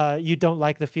you don't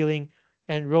like the feeling,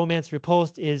 and romance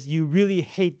repulsed is you really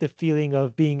hate the feeling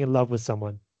of being in love with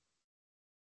someone.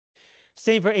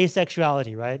 Same for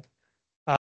asexuality, right?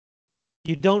 Uh,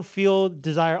 you don't feel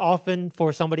desire often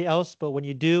for somebody else, but when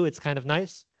you do, it's kind of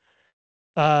nice.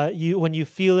 You when you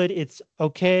feel it, it's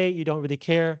okay. You don't really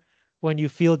care. When you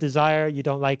feel desire, you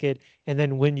don't like it, and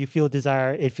then when you feel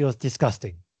desire, it feels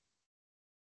disgusting.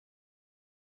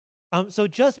 So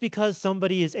just because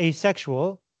somebody is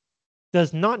asexual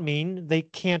does not mean they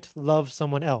can't love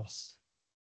someone else.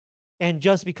 And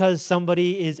just because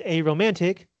somebody is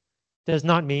aromantic does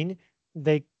not mean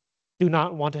they do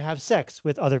not want to have sex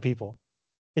with other people.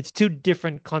 It's two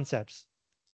different concepts.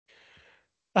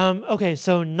 Okay,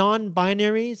 so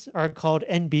non-binaries are called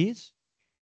NBs.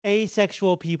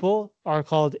 Asexual people are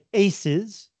called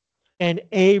aces, and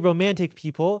aromantic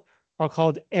people are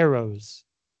called arrows.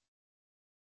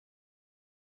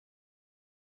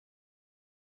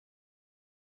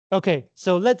 Okay,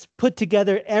 so let's put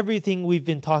together everything we've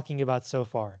been talking about so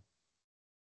far.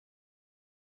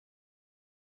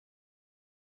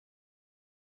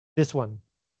 This one.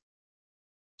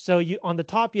 So you on the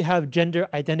top you have gender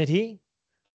identity,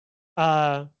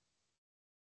 uh,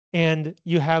 and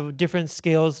you have different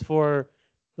scales for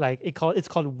like it's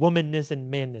called womanness and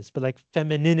manness, but like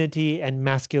femininity and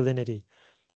masculinity.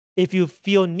 If you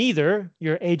feel neither,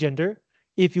 you're agender.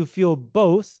 If you feel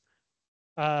both,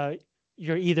 uh,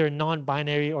 you're either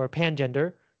non-binary or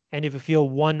pangender. And if you feel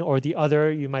one or the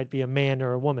other, you might be a man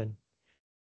or a woman.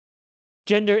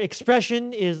 Gender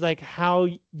expression is like how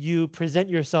you present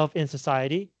yourself in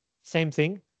society. Same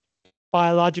thing.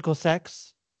 Biological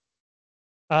sex,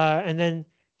 and then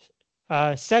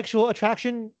sexual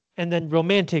attraction, and then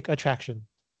romantic attraction.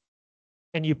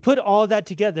 And you put all that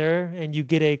together and you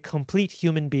get a complete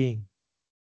human being.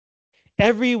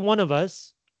 Every one of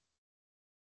us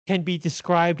can be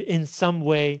described in some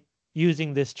way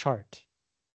using this chart.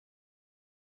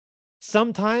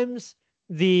 Sometimes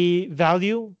the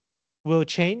value will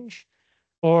change,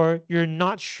 or you're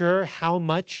not sure how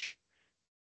much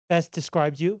best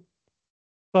describes you,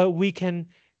 but we can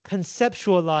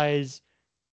conceptualize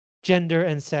gender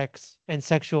and sex and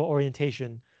sexual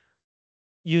orientation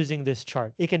using this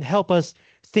chart. It can help us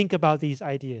think about these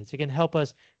ideas. It can help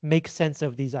us make sense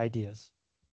of these ideas.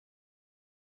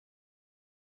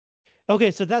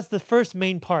 Okay, so that's the first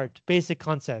main part, basic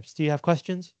concepts. Do you have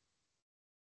questions?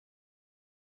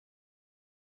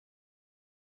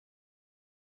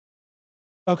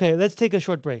 Okay, let's take a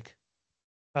short break.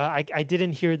 I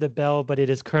didn't hear the bell, but it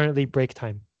is currently break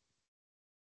time.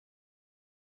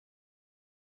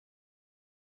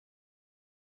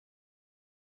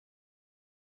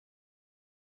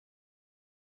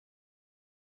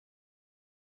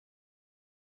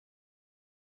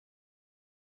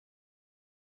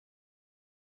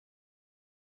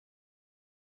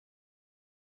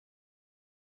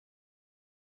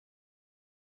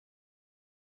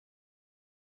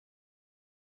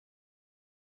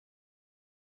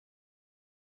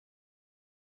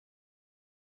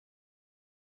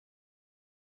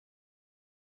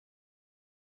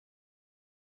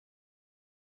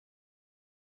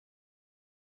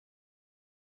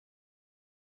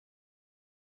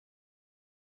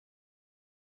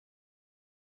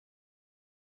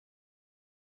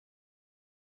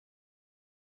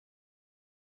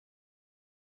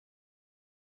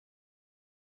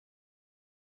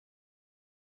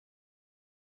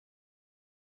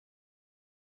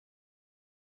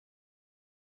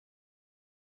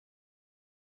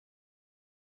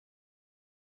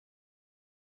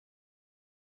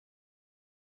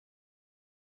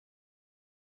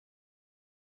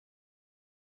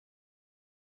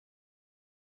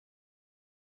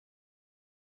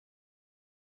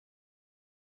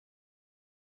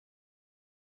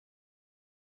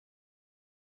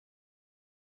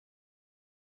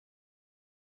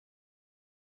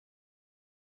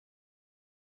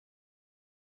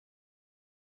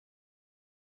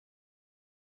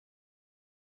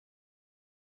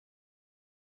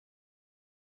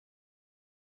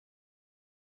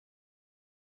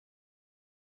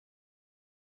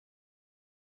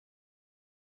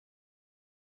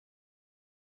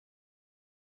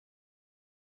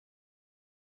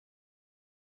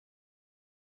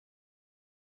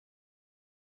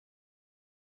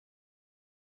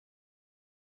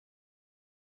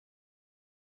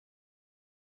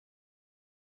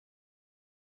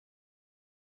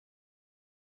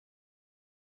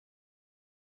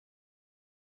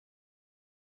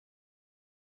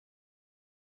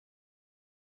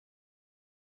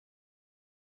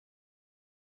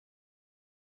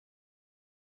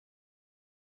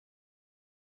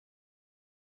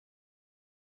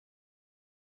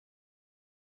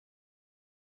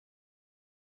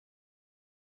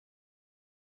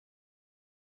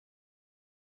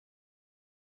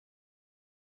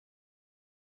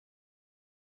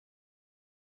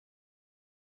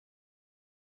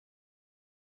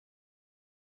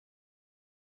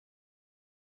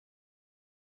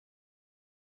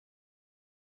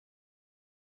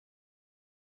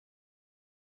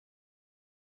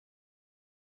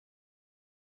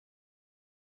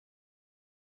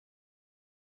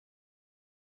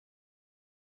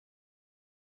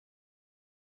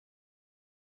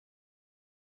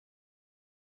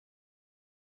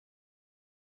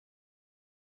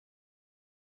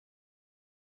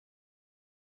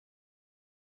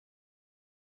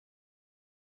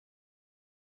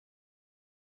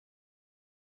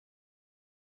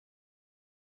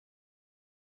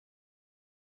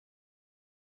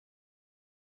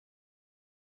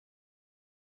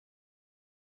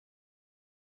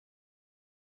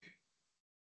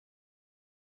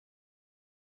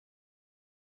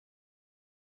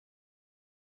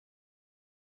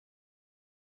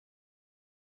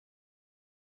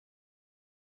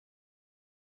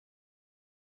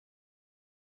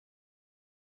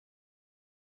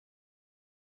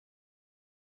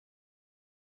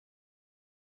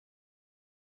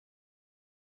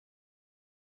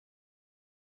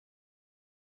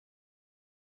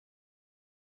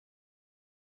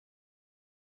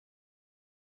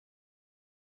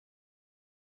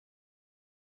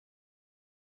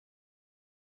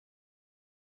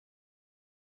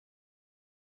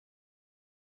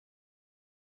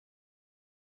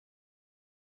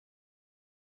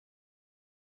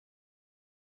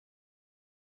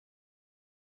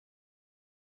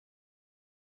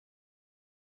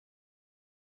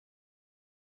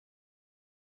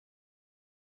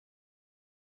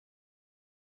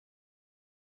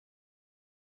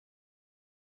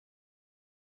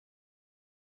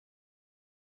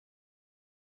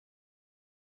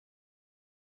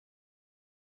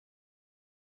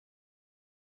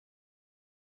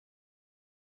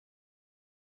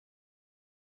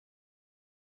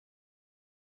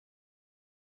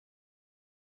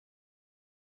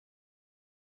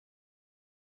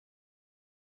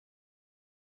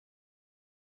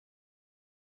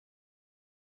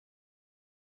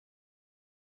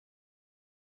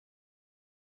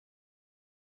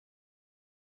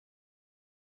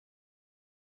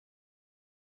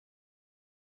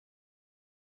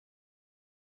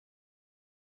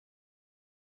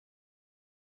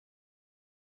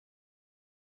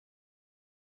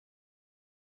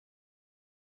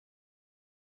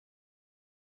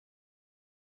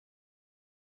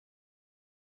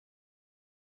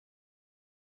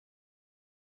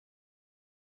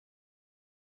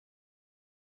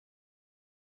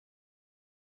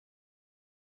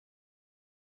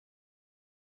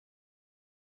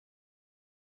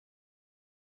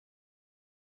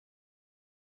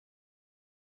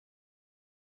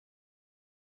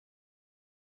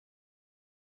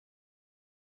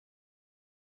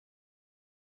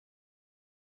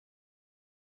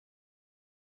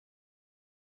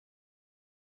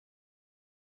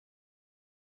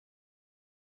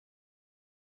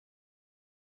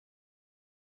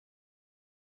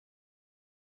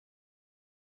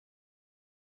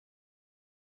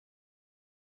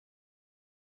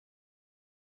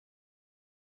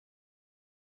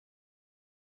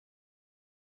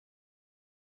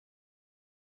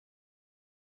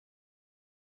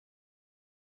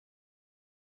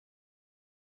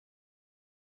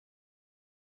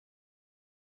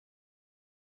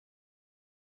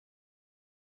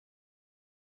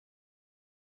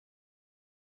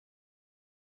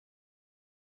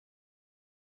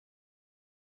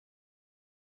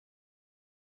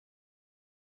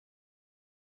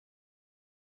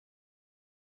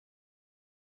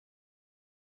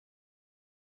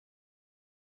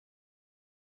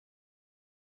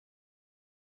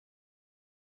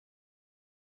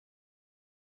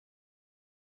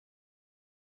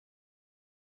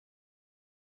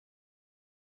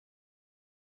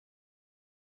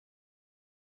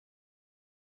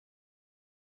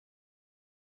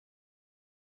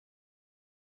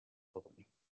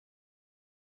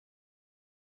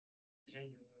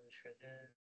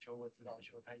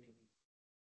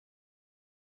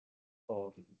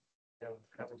 哦，嗯，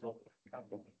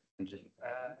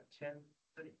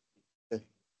对，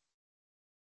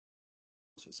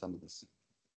是上面的事，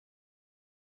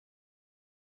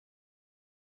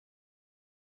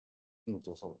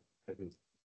左手可以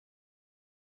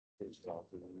知道。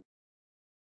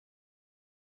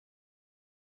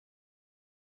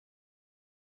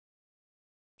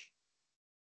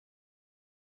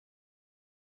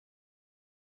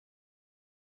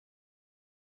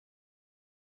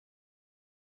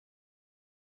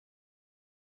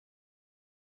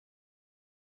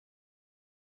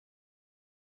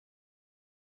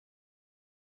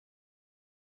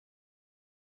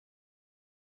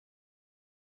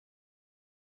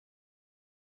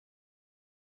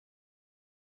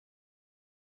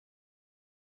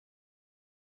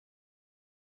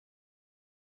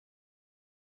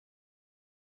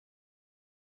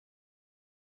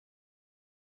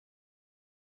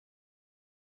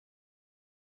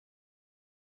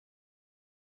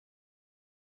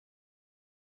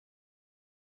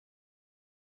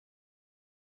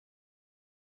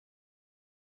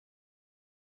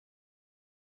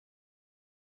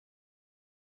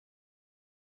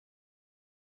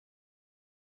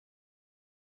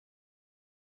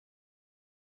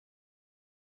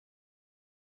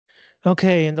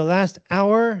Okay, in the last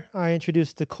hour, I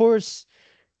introduced the course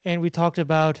and we talked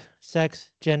about sex,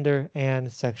 gender,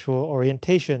 and sexual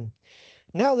orientation.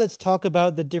 Now let's talk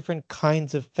about the different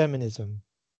kinds of feminism.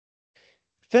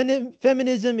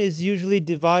 Feminism is usually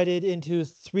divided into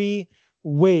three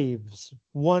waves.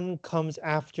 One comes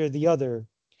after the other.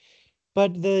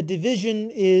 But the division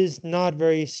is not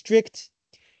very strict.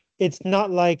 It's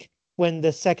not like when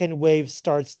the second wave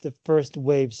starts, the first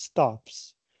wave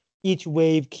stops. Each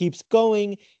wave keeps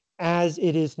going as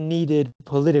it is needed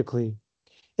politically.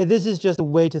 And this is just a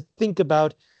way to think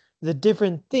about the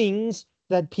different things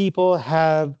that people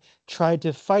have tried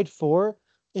to fight for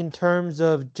in terms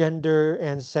of gender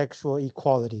and sexual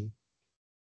equality.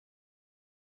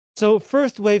 So,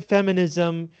 first wave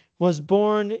feminism was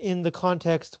born in the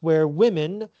context where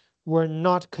women were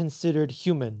not considered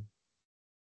human.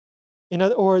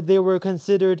 Or they were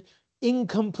considered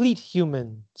incomplete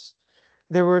humans.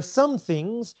 There were some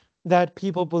things that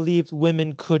people believed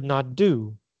women could not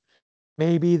do.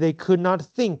 Maybe they could not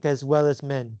think as well as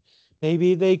men.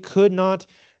 Maybe they could not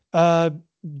uh,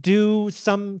 do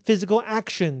some physical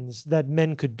actions that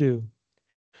men could do.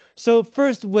 So,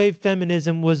 first wave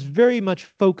feminism was very much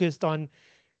focused on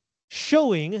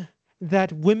showing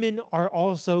that women are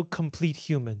also complete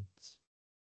humans.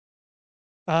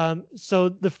 So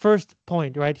the first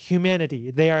point, right?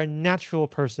 Humanity. They are natural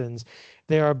persons.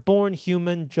 They are born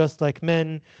human just like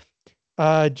men.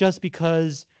 Just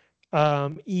because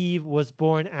Eve was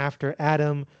born after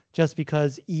Adam, just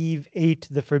because Eve ate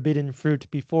the forbidden fruit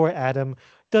before Adam,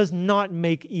 does not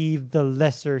make Eve the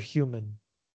lesser human,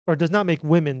 or does not make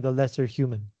women the lesser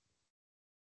human.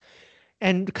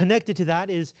 And connected to that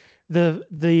is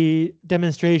the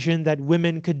demonstration that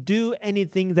women could do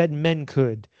anything that men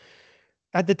could.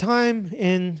 At the time,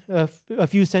 in a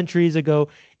few centuries ago,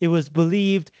 it was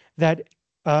believed that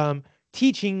um,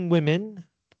 teaching women,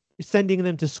 sending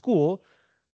them to school,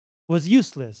 was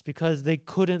useless because they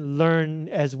couldn't learn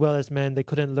as well as men. They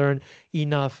couldn't learn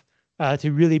enough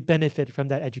to really benefit from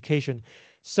that education.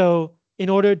 So, in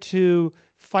order to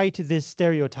fight this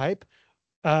stereotype,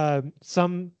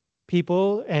 some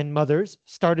people and mothers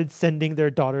started sending their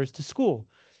daughters to school.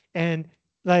 And,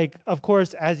 like, of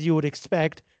course, as you would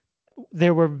expect,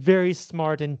 there were very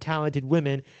smart and talented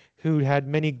women who had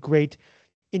many great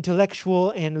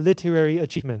intellectual and literary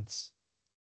achievements.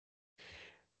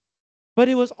 But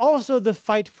it was also the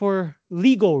fight for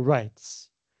legal rights.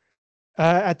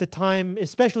 At the time,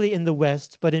 especially in the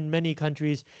West, but in many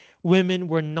countries, women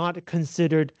were not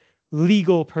considered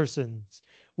legal persons.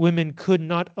 Women could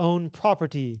not own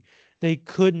property. They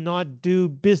could not do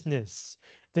business.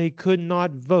 They could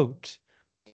not vote.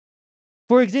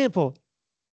 For example,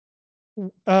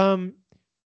 um,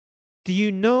 do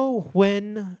you know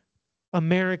when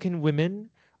American women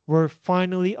were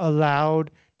finally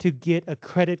allowed to get a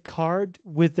credit card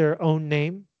with their own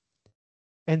name?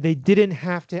 And they didn't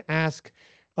have to ask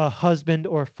a husband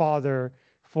or father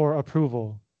for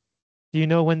approval. Do you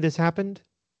know when this happened?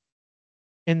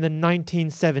 In the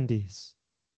 1970s.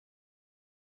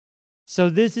 So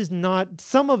this is not,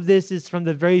 some of this is from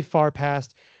the very far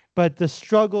past, but the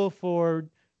struggle for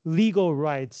legal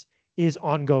rights is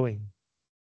ongoing.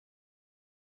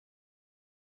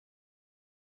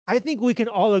 I think we can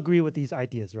all agree with these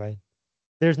ideas, right?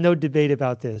 There's no debate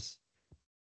about this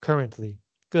currently.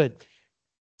 Good.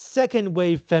 Second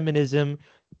wave feminism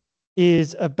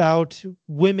is about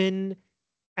women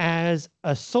as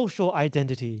a social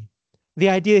identity. The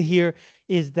idea here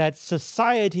is that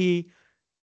society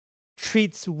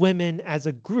treats women as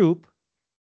a group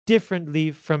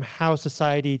differently from how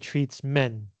society treats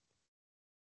men.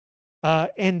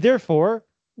 And therefore,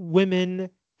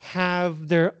 women have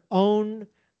their own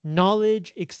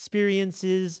knowledge,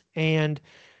 experiences, and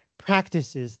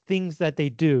practices, things that they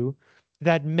do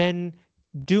that men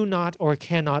do not or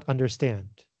cannot understand.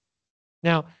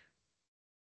 Now,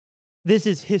 this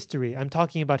is history. I'm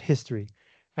talking about history.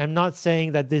 I'm not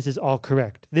saying that this is all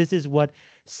correct. This is what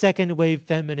second wave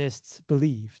feminists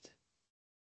believed,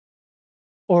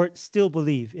 or still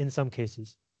believe in some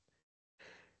cases.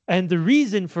 And the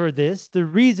reason for this, the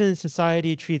reason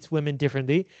society treats women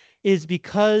differently, is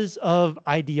because of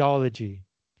ideology.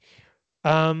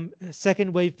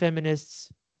 Second wave feminists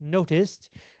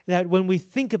noticed that when we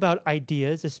think about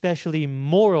ideas, especially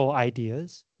moral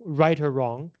ideas, right or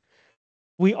wrong,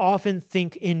 we often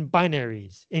think in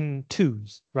binaries, in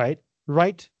twos, right?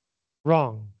 Right,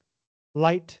 wrong,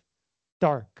 light,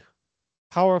 dark,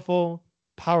 powerful,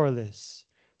 powerless,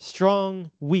 strong,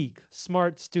 weak,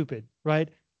 smart, stupid, right?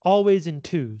 Always in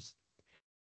twos.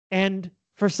 And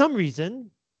for some reason,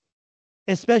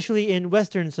 especially in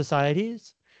Western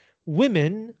societies,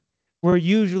 women were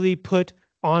usually put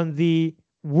on the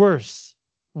worse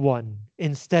one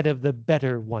instead of the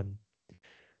better one.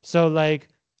 So, like,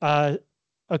 uh,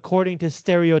 according to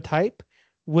stereotype,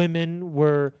 women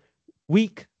were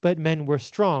weak, but men were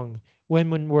strong.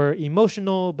 Women were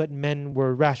emotional, but men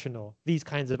were rational. These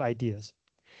kinds of ideas.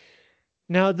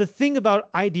 Now, the thing about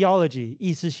ideology,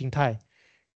 意识形态,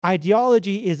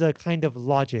 ideology is a kind of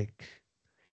logic.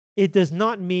 It does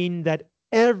not mean that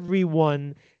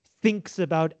everyone thinks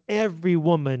about every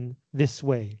woman this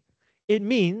way. It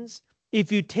means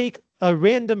if you take a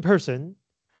random person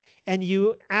and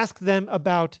you ask them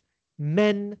about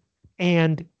men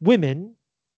and women,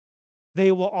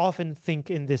 they will often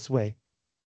think in this way.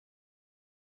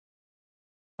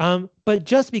 But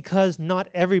just because not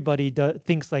everybody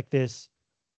thinks like this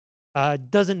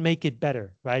doesn't make it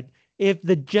better, right? If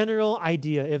the general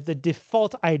idea, if the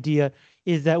default idea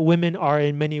is that women are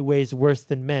in many ways worse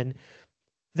than men,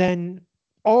 then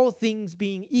all things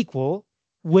being equal,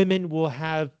 women will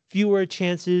have fewer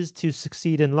chances to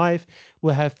succeed in life,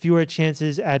 will have fewer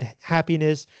chances at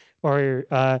happiness or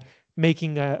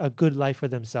making a good life for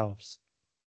themselves.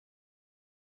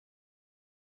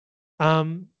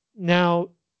 Now,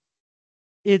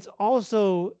 it's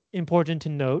also important to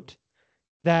note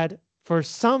that for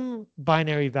some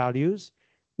binary values,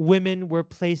 women were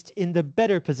placed in the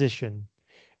better position.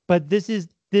 But this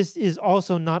is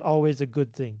also not always a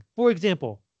good thing. For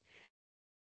example,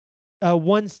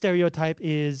 one stereotype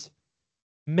is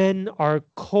men are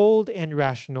cold and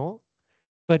rational,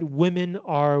 but women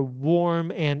are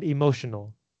warm and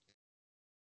emotional.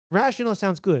 Rational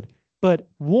sounds good, but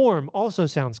warm also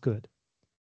sounds good.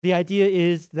 The idea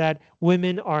is that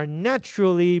women are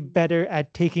naturally better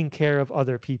at taking care of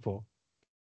other people.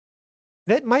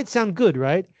 That might sound good,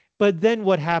 right? But then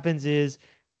what happens is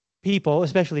people,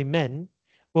 especially men,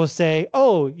 will say,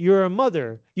 oh, you're a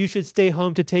mother. You should stay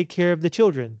home to take care of the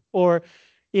children. Or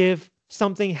if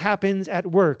something happens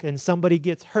at work and somebody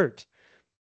gets hurt,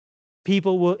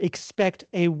 people will expect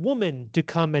a woman to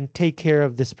come and take care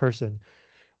of this person.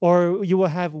 Or you will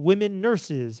have women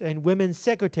nurses and women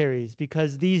secretaries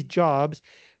because these jobs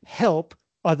help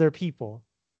other people.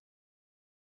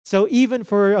 So even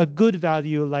for a good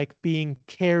value like being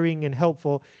caring and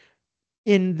helpful,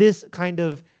 in this kind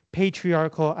of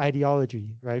patriarchal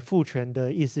ideology, right, 父权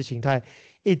的意识形态,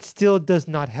 it still does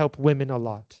not help women a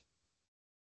lot.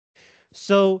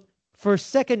 So for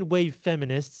second wave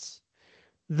feminists,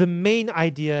 the main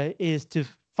idea is to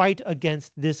fight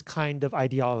against this kind of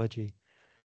ideology,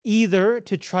 either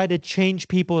to try to change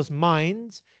people's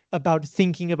minds about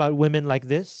thinking about women like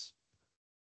this,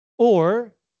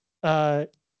 or uh,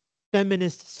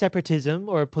 feminist separatism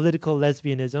or political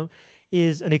lesbianism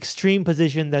is an extreme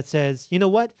position that says, you know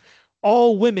what?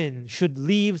 All women should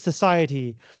leave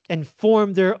society and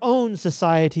form their own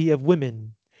society of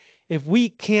women. If we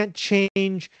can't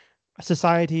change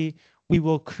society, we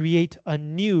will create a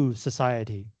new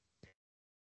society.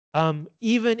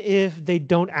 Even if they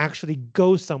don't actually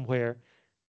go somewhere,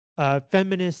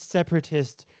 feminist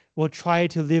separatists will try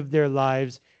to live their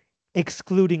lives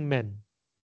excluding men.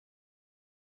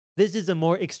 This is a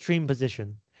more extreme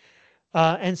position.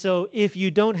 And so if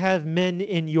you don't have men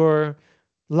in your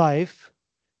life,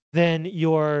 then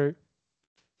your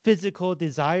physical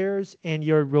desires and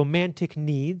your romantic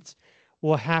needs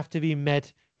will have to be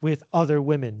met with other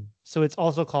women. So it's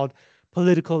also called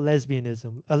political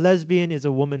lesbianism. A lesbian is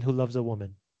a woman who loves a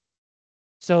woman.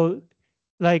 So,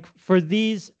 like for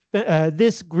this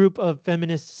group of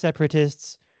feminist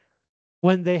separatists,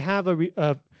 when they have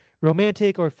a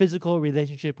romantic or physical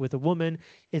relationship with a woman,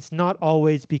 it's not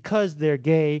always because they're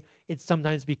gay. It's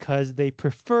sometimes because they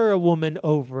prefer a woman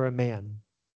over a man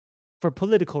for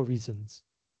political reasons.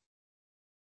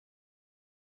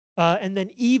 And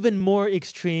then even more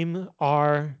extreme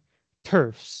are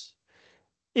TERFs.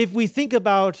 If we think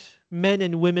about men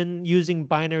and women using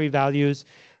binary values,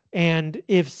 and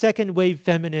if second wave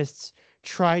feminists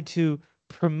try to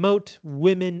promote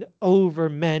women over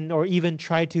men or even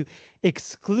try to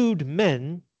exclude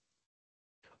men,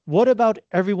 what about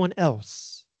everyone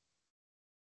else?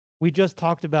 We just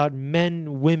talked about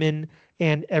men, women,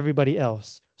 and everybody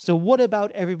else. So what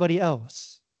about everybody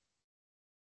else?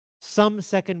 Some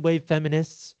second wave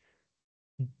feminists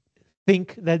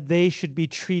think that they should be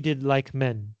treated like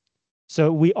men.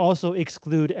 So we also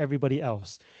exclude everybody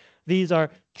else. These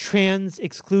are trans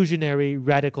exclusionary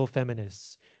radical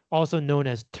feminists, also known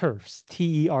as TERFs,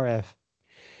 TERF.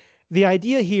 The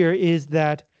idea here is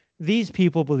that these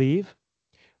people believe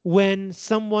when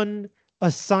someone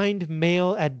assigned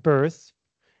male at birth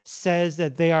says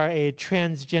that they are a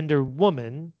transgender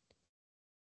woman,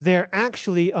 they're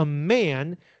actually a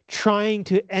man trying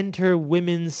to enter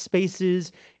women's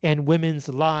spaces and women's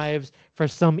lives for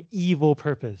some evil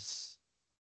purpose.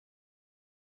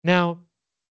 Now,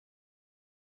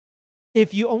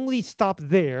 if you only stop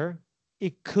there,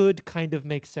 it could kind of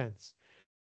make sense.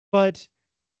 But,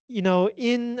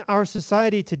 in our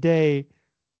society today,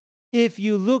 if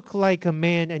you look like a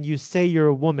man and you say you're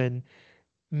a woman,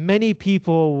 many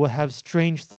people will have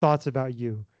strange thoughts about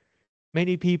you.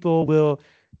 Many people will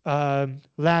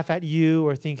laugh at you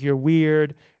or think you're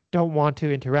weird, don't want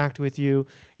to interact with you.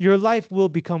 Your life will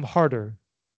become harder.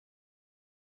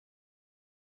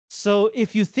 So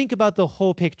if you think about the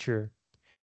whole picture,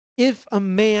 if a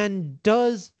man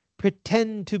does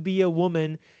pretend to be a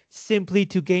woman simply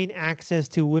to gain access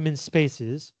to women's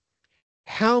spaces,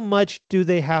 how much do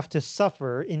they have to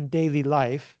suffer in daily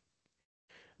life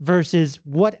versus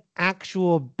what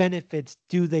actual benefits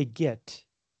do they get?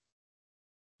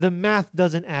 The math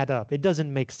doesn't add up. It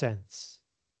doesn't make sense.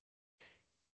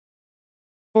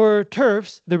 For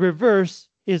TERFs, the reverse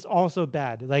is also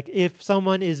bad. Like if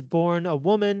someone is born a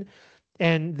woman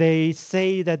and they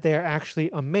say that they're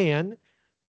actually a man,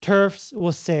 TERFs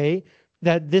will say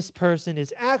that this person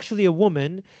is actually a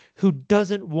woman who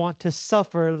doesn't want to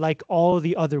suffer like all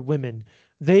the other women.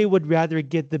 They would rather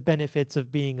get the benefits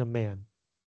of being a man.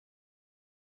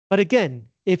 But again,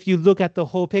 if you look at the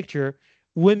whole picture,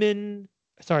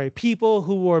 people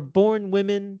who were born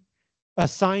women,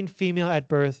 assigned female at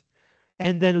birth,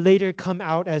 and then later come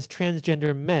out as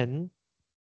transgender men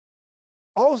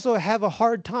also have a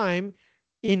hard time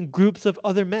in groups of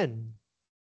other men.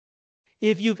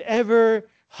 If you've ever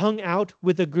hung out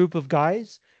with a group of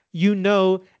guys, you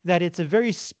know that it's a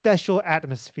very special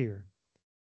atmosphere,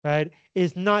 right?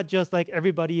 It's not just like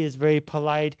everybody is very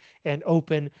polite and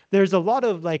open. There's a lot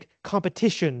of like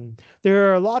competition. There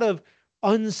are a lot of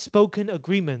unspoken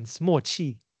agreements, 默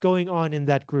契, going on in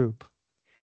that group.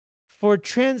 For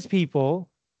trans people,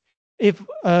 if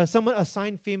someone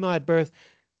assigned female at birth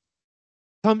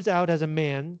comes out as a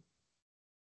man,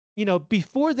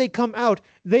 before they come out,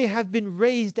 they have been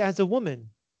raised as a woman.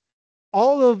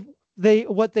 All of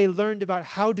what they learned about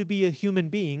how to be a human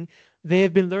being, they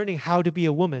have been learning how to be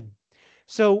a woman.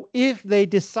 So if they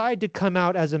decide to come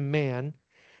out as a man,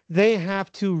 they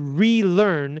have to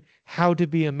relearn how to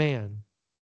be a man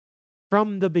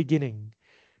from the beginning.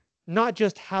 Not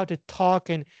just how to talk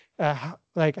and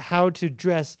like how to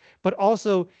dress, but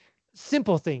also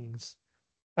simple things.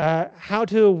 How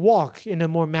to walk in a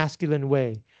more masculine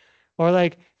way, or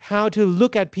like how to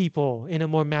look at people in a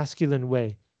more masculine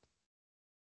way.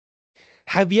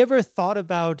 Have you ever thought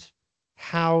about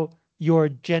how your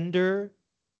gender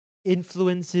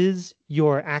influences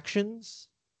your actions?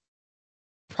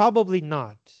 Probably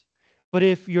not. But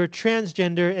if you're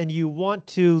transgender and you want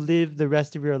to live the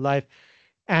rest of your life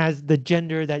as the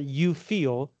gender that you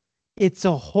feel, it's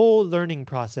a whole learning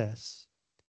process.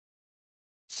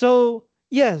 So,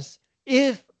 yes,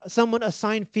 if someone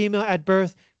assigned female at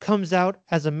birth comes out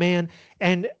as a man,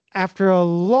 and after a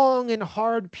long and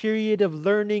hard period of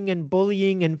learning and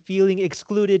bullying and feeling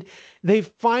excluded, they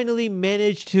finally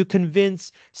managed to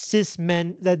convince cis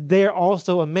men that they're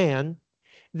also a man,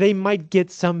 they might get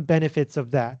some benefits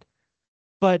of that.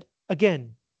 But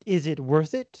again, is it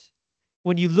worth it?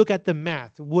 When you look at the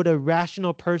math, would a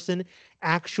rational person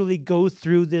actually go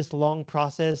through this long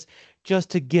process just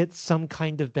to get some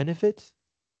kind of benefit?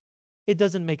 It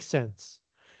doesn't make sense.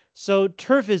 So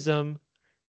turfism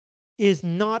is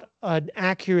not an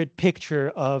accurate picture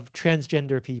of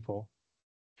transgender people.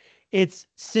 It's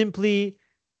simply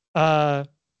uh,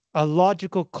 a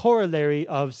logical corollary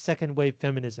of second wave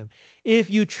feminism. If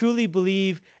you truly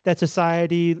believe that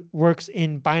society works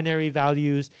in binary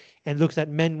values and looks at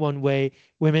men one way,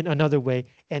 women another way,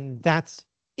 and that's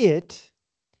it,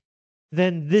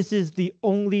 then this is the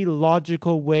only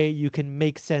logical way you can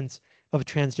make sense of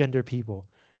transgender people.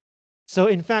 So,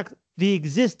 in fact, the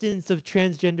existence of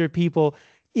transgender people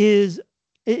is,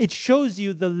 it shows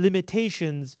you the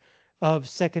limitations of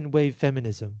second wave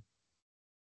feminism.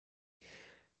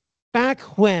 Back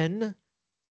when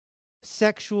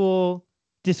sexual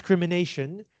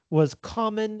discrimination was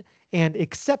common and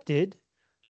accepted,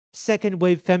 second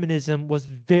wave feminism was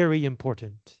very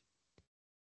important.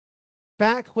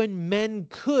 Back when men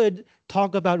could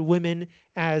talk about women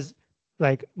as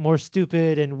like more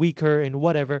stupid and weaker and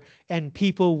whatever, and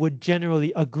people would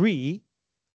generally agree,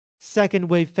 second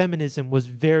wave feminism was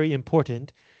very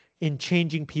important in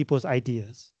changing people's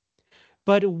ideas.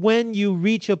 But when you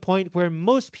reach a point where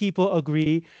most people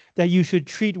agree that you should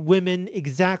treat women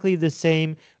exactly the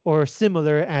same or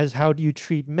similar as how do you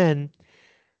treat men,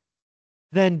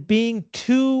 then being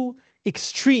too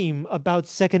extreme about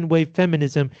second wave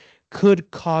feminism could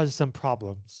cause some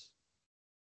problems.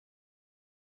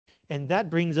 And that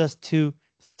brings us to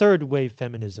third wave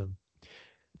feminism.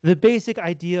 The basic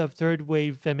idea of third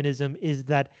wave feminism is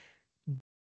that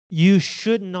you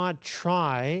should not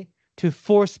try to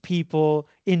force people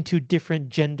into different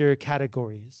gender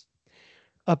categories.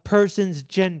 A person's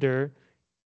gender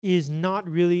is not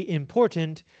really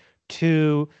important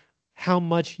to how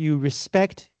much you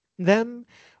respect them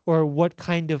or what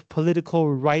kind of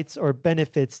political rights or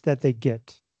benefits that they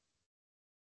get.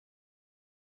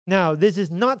 Now, this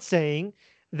is not saying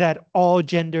that all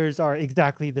genders are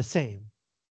exactly the same.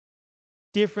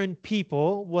 Different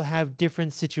people will have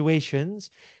different situations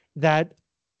that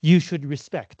you should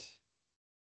respect.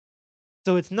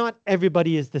 So it's not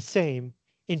everybody is the same.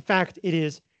 In fact, it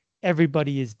is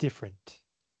everybody is different.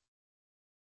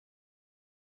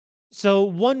 So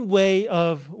one way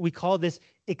of, we call this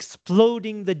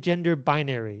exploding the gender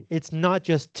binary. It's not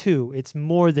just two, it's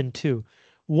more than two.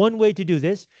 One way to do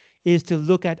this is to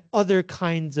look at other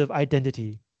kinds of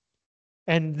identity.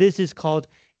 And this is called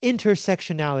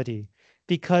intersectionality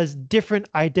because different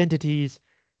identities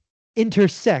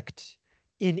intersect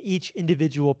in each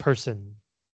individual person.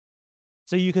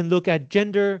 So you can look at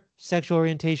gender, sexual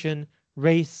orientation,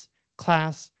 race,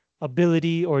 class,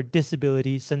 ability or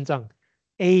disability, 身障,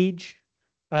 age,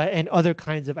 and other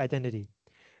kinds of identity.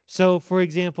 So, for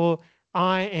example,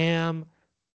 I am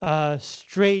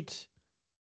straight,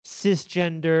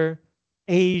 cisgender,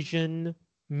 Asian,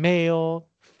 male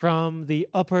from the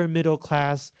upper middle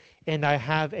class, and I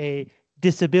have a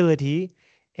disability,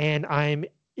 and I'm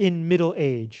in middle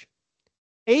age.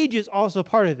 Age is also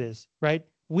part of this, right?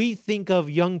 We think of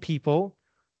young people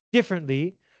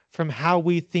differently from how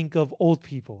we think of old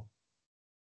people.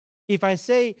 If I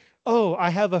say, oh, I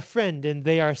have a friend and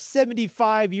they are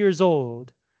 75 years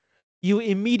old, you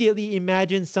immediately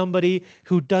imagine somebody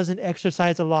who doesn't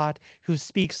exercise a lot, who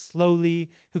speaks slowly,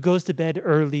 who goes to bed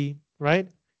early, right?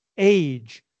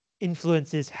 Age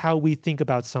influences how we think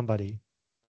about somebody.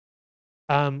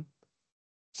 Um,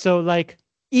 so like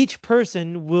each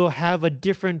person will have a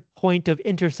different point of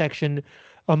intersection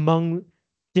among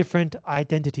different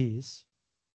identities.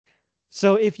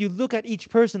 So if you look at each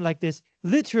person like this,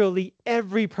 literally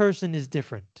every person is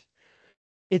different.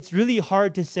 It's really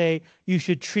hard to say you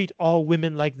should treat all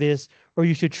women like this or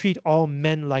you should treat all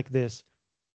men like this.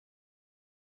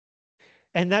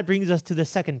 And that brings us to the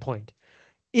second point.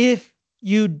 If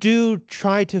you do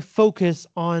try to focus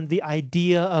on the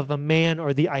idea of a man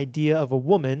or the idea of a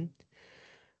woman,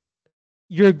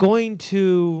 you're going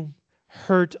to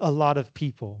hurt a lot of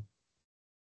people.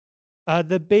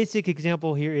 The basic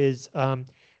example here is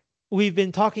we've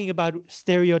been talking about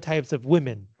stereotypes of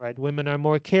women, right? Women are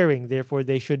more caring, therefore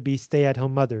they should be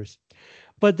stay-at-home mothers.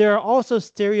 But there are also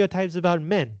stereotypes about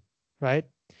men, right?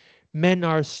 Men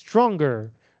are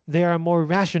stronger, they are more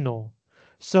rational.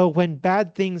 So when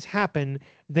bad things happen,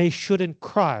 they shouldn't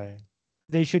cry.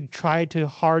 They should try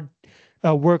to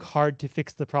work hard to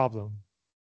fix the problem.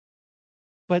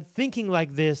 But thinking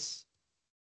like this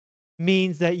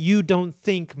means that you don't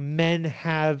think men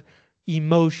have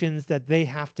emotions that they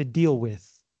have to deal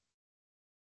with,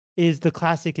 is the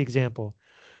classic example.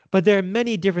 But there are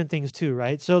many different things too,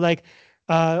 right? So like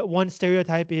one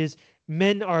stereotype is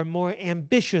Men are more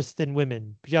ambitious than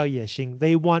women, 比较野心.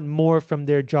 They want more from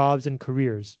their jobs and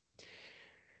careers.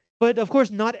 But of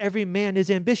course, not every man is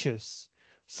ambitious.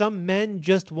 Some men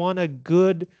just want a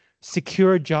good,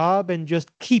 secure job and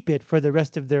just keep it for the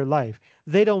rest of their life.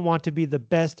 They don't want to be the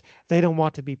best. They don't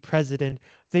want to be president.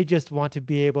 They just want to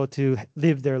be able to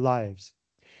live their lives.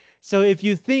 So if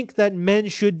you think that men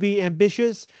should be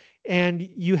ambitious and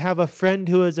you have a friend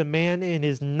who is a man and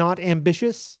is not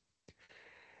ambitious,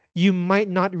 you might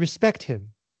not respect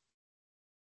him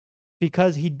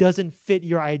because he doesn't fit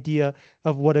your idea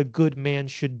of what a good man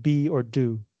should be or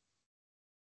do.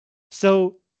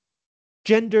 So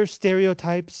gender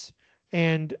stereotypes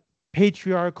and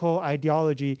patriarchal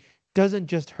ideology doesn't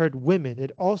just hurt women,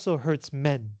 it also hurts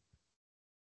men.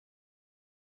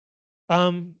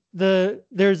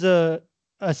 There's a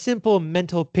simple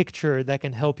mental picture that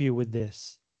can help you with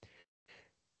this.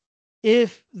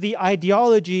 If the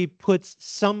ideology puts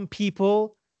some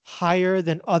people higher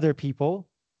than other people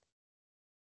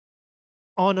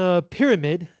on a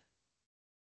pyramid,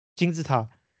 金字塔,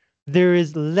 there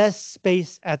is less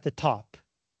space at the top.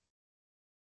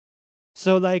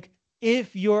 So like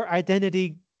if your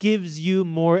identity gives you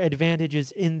more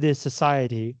advantages in this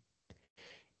society,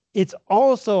 it's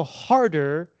also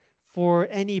harder for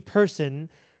any person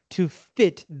to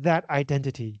fit that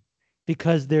identity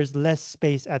because there's less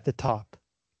space at the top.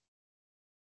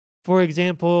 For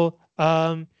example,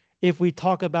 if we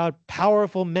talk about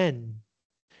powerful men,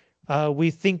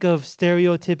 we think of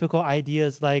stereotypical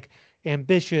ideas like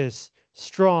ambitious,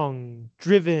 strong,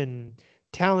 driven,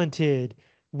 talented,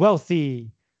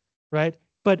 wealthy, right?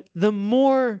 But the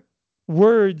more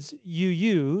words you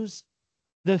use,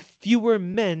 the fewer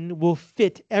men will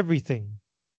fit everything.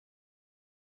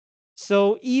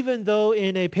 So even though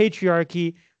in a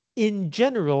patriarchy, in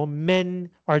general, men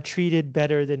are treated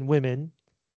better than women,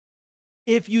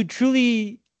 if you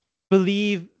truly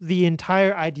believe the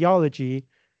entire ideology,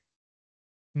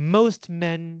 most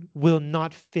men will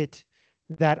not fit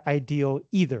that ideal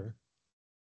either.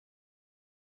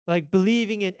 Like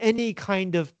believing in any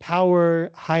kind of power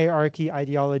hierarchy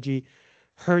ideology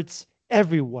hurts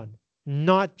everyone,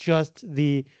 not just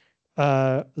the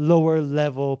lower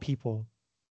level people.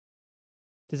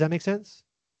 Does that make sense?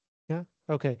 Yeah.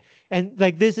 Okay. And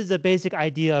like this is a basic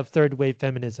idea of third wave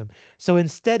feminism. So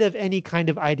instead of any kind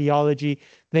of ideology,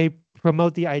 they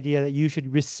promote the idea that you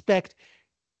should respect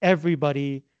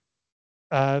everybody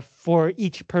for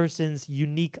each person's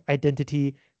unique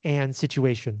identity and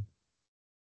situation.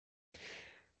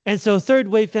 And so third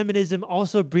wave feminism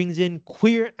also brings in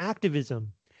queer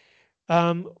activism.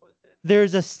 Um,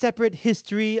 there's a separate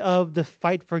history of the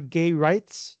fight for gay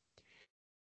rights,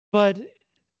 but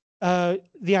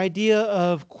the idea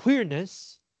of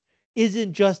queerness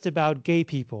isn't just about gay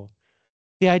people.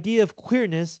 The idea of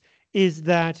queerness is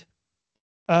that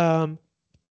um,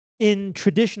 in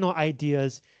traditional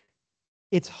ideas,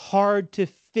 it's hard to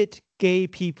fit gay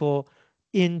people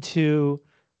into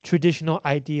traditional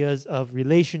ideas of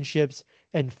relationships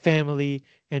and family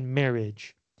and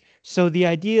marriage. So the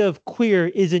idea of queer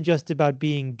isn't just about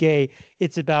being gay,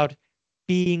 it's about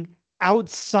being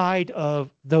outside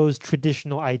of those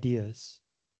traditional ideas.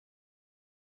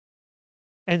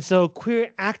 And so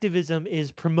queer activism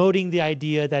is promoting the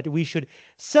idea that we should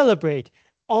celebrate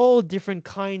all different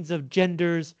kinds of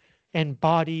genders and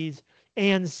bodies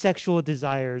and sexual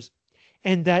desires,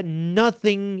 and that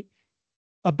nothing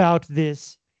about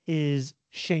this is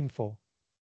shameful.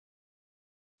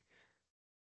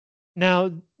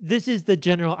 Now, this is the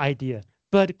general idea,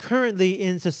 but currently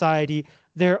in society,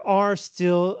 there are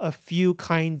still a few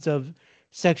kinds of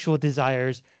sexual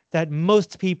desires that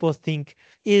most people think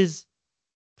is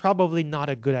probably not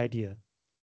a good idea.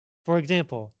 For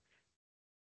example,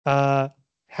 uh,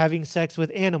 having sex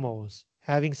with animals,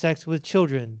 having sex with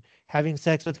children, having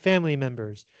sex with family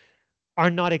members are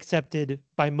not accepted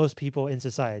by most people in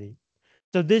society.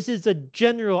 So this is a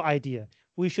general idea.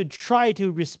 We should try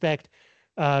to respect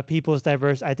people's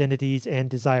diverse identities and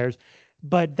desires,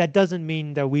 but that doesn't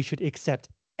mean that we should accept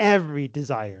every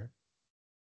desire,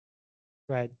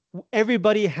 right?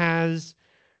 Everybody has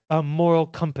a moral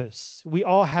compass. We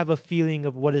all have a feeling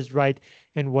of what is right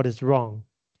and what is wrong.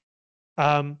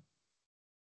 Um,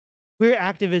 Queer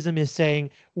activism is saying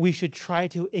we should try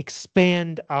to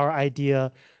expand our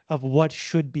idea of what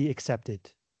should be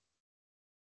accepted.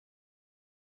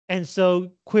 And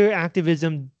so queer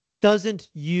activism doesn't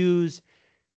use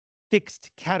fixed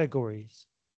categories.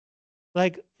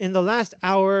 Like in the last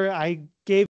hour, I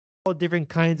gave all different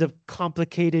kinds of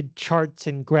complicated charts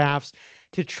and graphs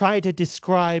to try to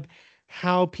describe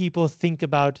how people think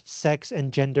about sex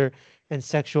and gender and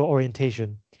sexual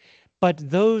orientation. But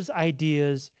those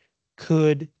ideas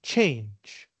could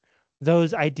change.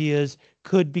 Those ideas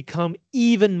could become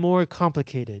even more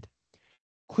complicated.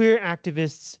 Queer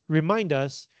activists remind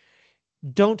us,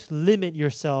 don't limit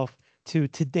yourself to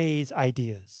today's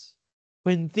ideas.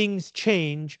 When things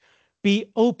change,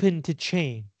 be open to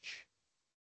change,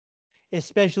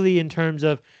 especially in terms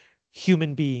of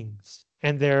human beings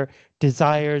and their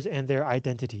desires and their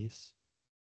identities.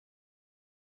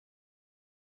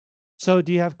 So,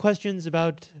 do you have questions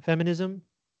about feminism?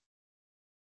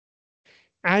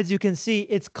 As you can see,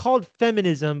 it's called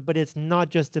feminism, but it's not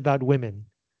just about women,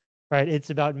 right? It's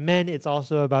about men, it's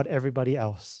also about everybody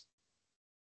else.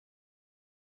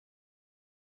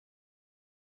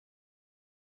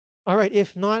 All right,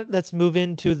 if not, let's move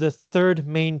into the third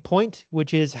main point,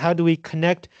 which is how do we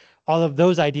connect all of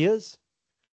those ideas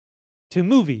to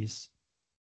movies?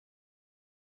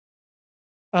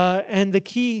 And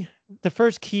the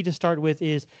first key to start with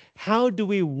is how do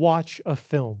we watch a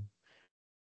film?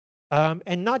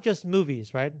 And not just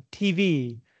movies, right?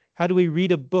 TV. How do we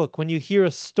read a book? When you hear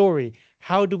a story,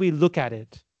 how do we look at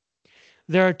it?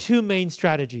 There are two main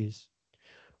strategies.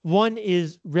 One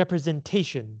is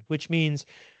representation, which means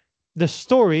the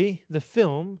story, the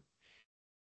film,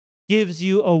 gives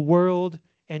you a world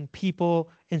and people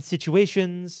and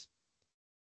situations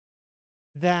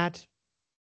that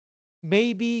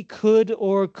maybe could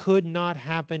or could not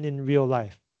happen in real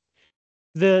life.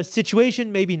 The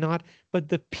situation, maybe not, but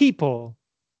the people,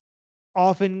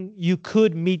 often you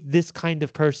could meet this kind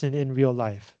of person in real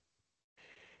life.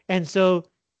 And so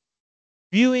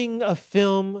viewing a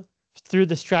film through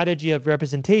the strategy of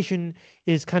representation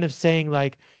is kind of saying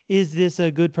like, is this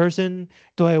a good person?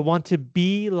 Do I want to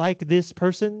be like this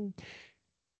person?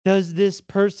 Does this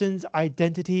person's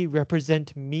identity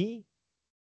represent me?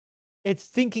 It's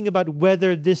thinking about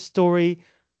whether this story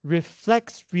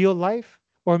reflects real life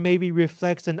or maybe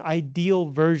reflects an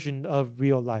ideal version of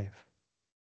real life.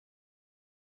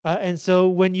 And so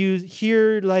when you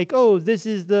hear like, oh, this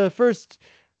is the first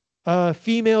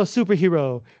female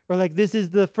superhero, or like this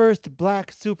is the first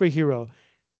black superhero,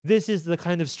 this is the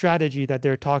kind of strategy that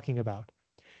they're talking about.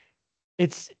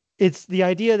 It's it's the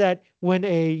idea that when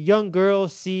a young girl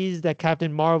sees that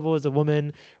Captain Marvel is a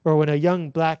woman, or when a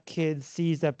young black kid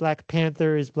sees that Black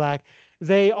Panther is black,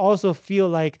 they also feel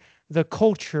like the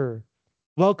culture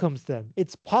welcomes them.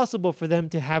 It's possible for them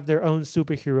to have their own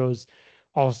superheroes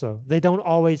also. They don't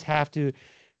always have to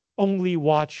only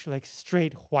watch like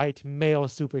straight white male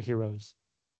superheroes.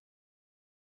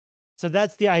 So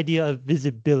that's the idea of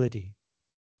visibility.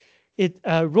 It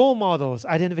role models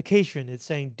identification. It's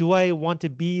saying, do I want to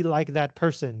be like that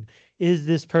person? Is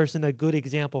this person a good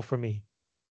example for me?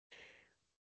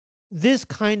 This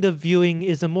kind of viewing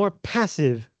is a more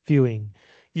passive viewing.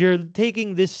 You're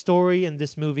taking this story and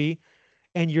this movie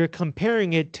and you're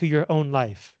comparing it to your own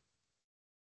life,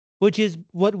 which is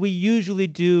what we usually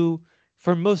do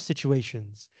for most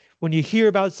situations. When you hear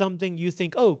about something, you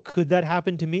think, oh, could that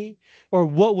happen to me? Or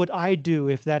what would I do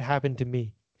if that happened to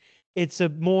me? It's a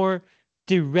more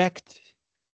direct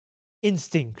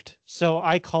instinct. So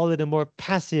I call it a more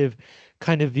passive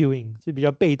kind of viewing, 是比较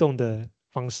被动的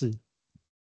方式.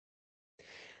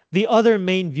 The other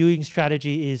main viewing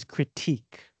strategy is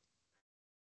critique.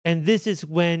 And this is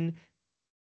when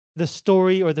the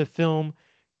story or the film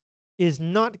is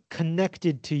not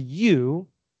connected to you,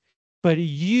 but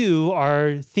you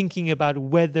are thinking about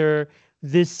whether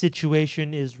this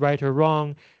situation is right or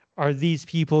wrong. Are these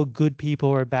people good people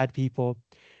or bad people?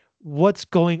 What's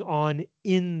going on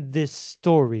in this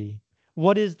story?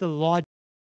 What is the logic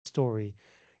of the story?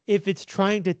 If it's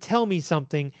trying to tell me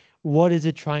something, what is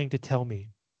it trying to tell me?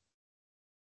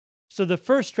 So the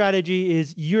first strategy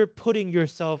is you're putting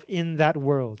yourself in that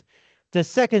world. The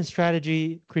second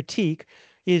strategy, critique,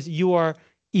 is you are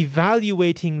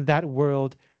evaluating that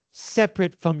world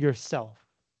separate from yourself.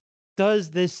 Does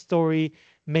this story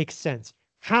make sense?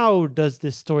 How does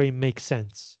this story make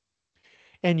sense?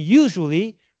 And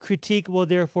usually, critique will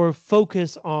therefore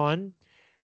focus on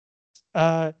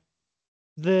uh,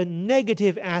 the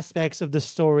negative aspects of the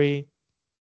story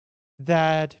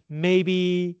that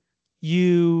maybe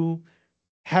you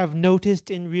have noticed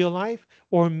in real life,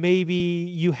 or maybe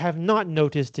you have not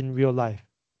noticed in real life.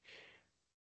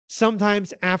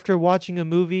 Sometimes, after watching a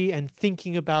movie and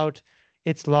thinking about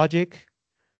its logic,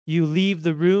 you leave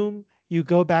the room, you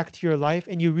go back to your life,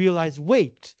 and you realize,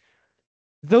 wait,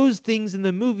 those things in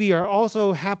the movie are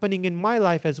also happening in my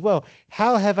life as well.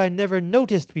 How have I never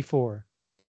noticed before?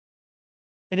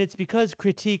 And it's because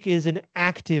critique is an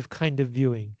active kind of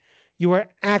viewing. You are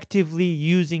actively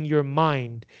using your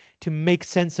mind to make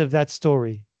sense of that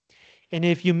story. And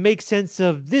if you make sense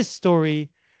of this story,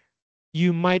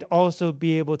 you might also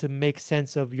be able to make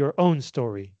sense of your own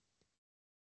story.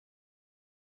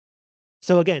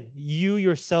 So again, you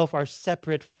yourself are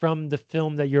separate from the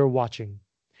film that you're watching.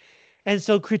 And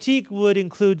so critique would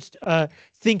include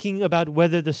thinking about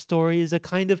whether the story is a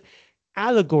kind of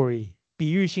allegory,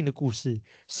 比喻性的故事.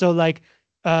 So like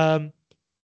um,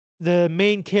 the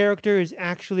main character is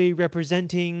actually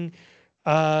representing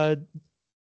uh,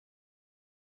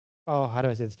 oh, how do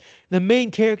I say this? The main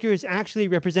character is actually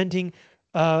representing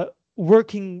a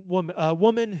working woman, a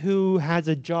woman who has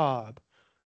a job.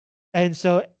 And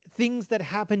so things that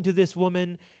happen to this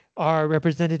woman are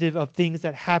representative of things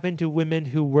that happen to women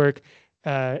who work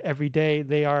every day.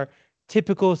 They are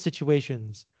typical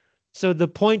situations. So the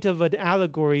point of an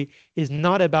allegory is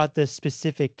not about the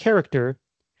specific character.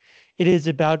 It is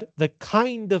about the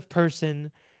kind of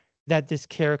person that this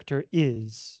character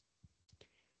is.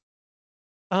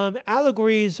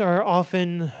 Allegories are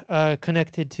often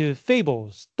connected to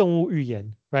fables, 动物寓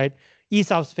言, right?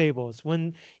 Aesop's fables.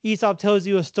 When Aesop tells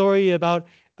you a story about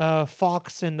a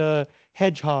fox and a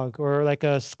hedgehog, or like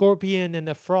a scorpion and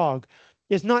a frog,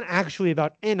 it's not actually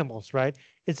about animals, right?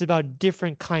 It's about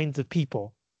different kinds of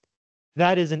people.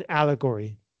 That is an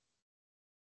allegory.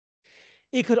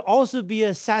 It could also be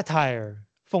a satire,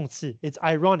 讽刺. It's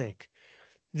ironic.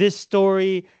 This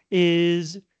story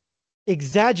is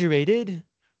exaggerated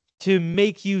to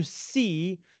make you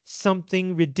see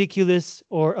something ridiculous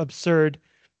or absurd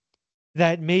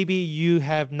that maybe you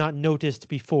have not noticed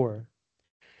before.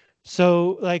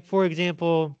 So, like, for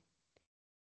example,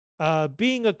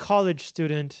 being a college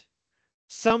student,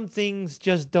 some things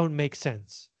just don't make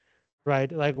sense,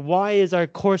 right? Like, why is our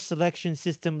course selection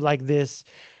system like this?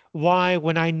 Why,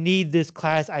 when I need this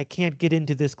class, I can't get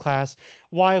into this class?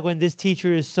 Why, when this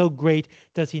teacher is so great,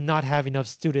 does he not have enough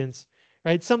students?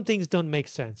 Right? Some things don't make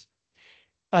sense.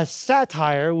 A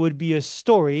satire would be a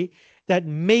story that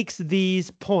makes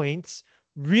these points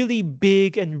really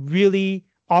big and really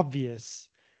obvious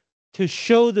to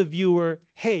show the viewer,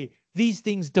 hey, these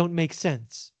things don't make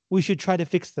sense. We should try to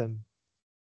fix them.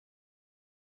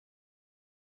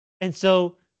 And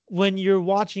so when you're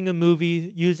watching a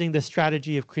movie using the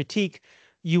strategy of critique,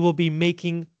 you will be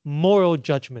making moral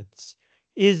judgments.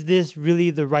 Is this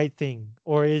really the right thing?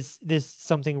 Or is this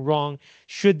something wrong?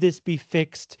 Should this be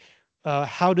fixed?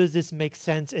 How does this make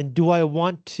sense? And do I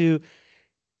want to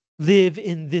live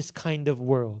in this kind of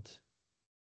world?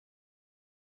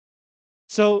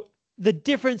 So the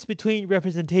difference between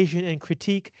representation and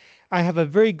critique, I have a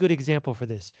very good example for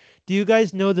this. Do you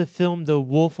guys know the film The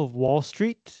Wolf of Wall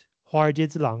Street? 华尔街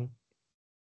之狼.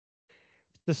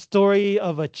 The story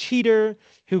of a cheater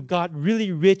who got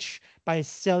really rich by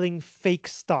selling fake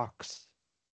stocks.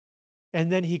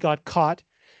 And then he got caught.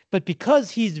 But because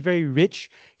he's very rich,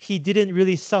 he didn't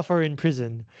really suffer in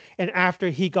prison. And after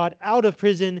he got out of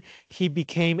prison, he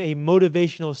became a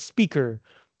motivational speaker.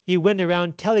 He went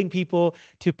around telling people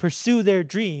to pursue their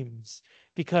dreams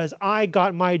because I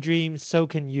got my dreams, so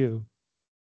can you.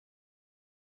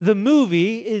 The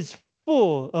movie is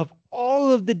full of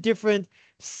all of the different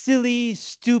silly,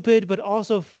 stupid, but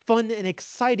also fun and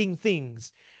exciting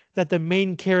things that the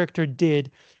main character did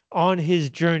on his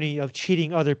journey of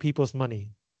cheating other people's money.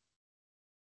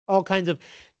 All kinds of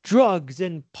drugs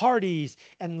and parties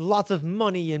and lots of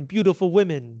money and beautiful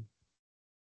women.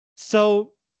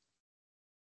 So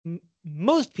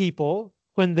most people,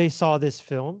 when they saw this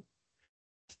film,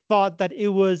 thought that it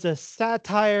was a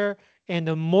satire and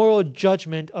a moral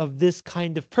judgment of this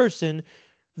kind of person,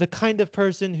 the kind of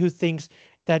person who thinks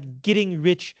that getting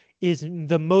rich is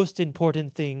the most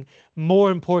important thing,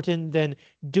 more important than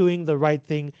doing the right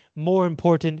thing, more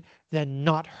important than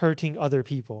not hurting other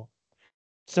people.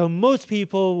 So most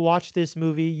people watch this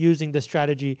movie using the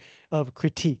strategy of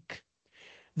critique.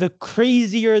 The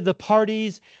crazier the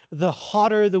parties, the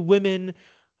hotter the women,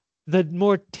 the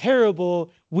more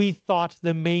terrible we thought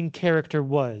the main character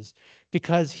was,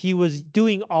 because he was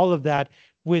doing all of that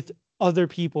with other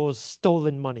people's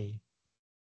stolen money.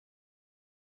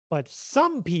 But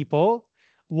some people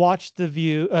watched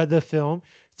the film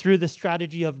through the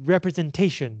strategy of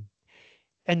representation.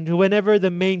 And whenever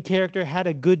the main character had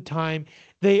a good time,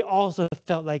 they also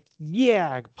felt like,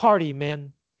 yeah, party,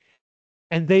 man.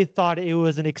 And they thought it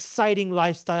was an exciting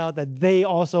lifestyle that they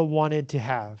also wanted to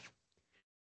have.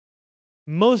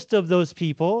 Most of those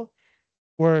people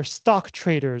were stock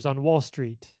traders on Wall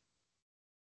Street.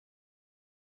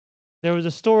 There was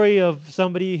a story of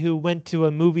somebody who went to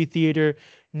a movie theater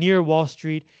near Wall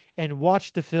Street and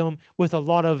watched the film with a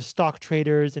lot of stock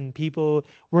traders and people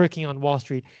working on Wall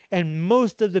Street. And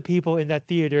most of the people in that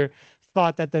theater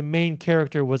thought that the main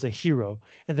character was a hero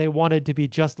and they wanted to be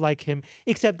just like him,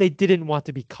 except they didn't want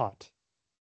to be caught.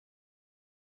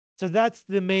 So that's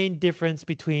the main difference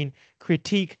between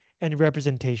critique and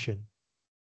representation.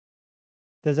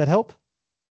 Does that help?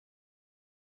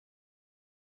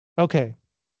 Okay.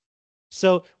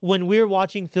 So when we're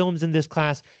watching films in this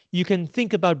class, you can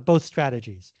think about both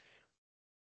strategies.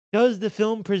 Does the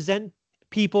film present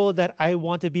people that I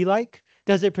want to be like?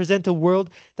 Does it present a world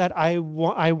that I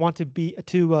want to be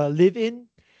to live in?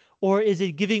 Or is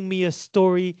it giving me a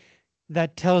story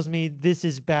that tells me this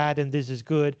is bad and this is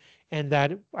good, and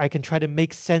that I can try to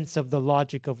make sense of the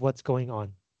logic of what's going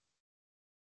on?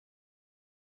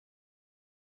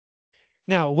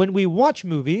 Now, when we watch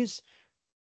movies,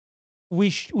 we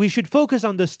should focus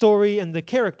on the story and the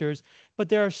characters, but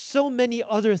there are so many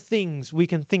other things we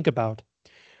can think about.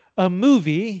 A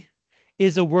movie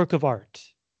is a work of art.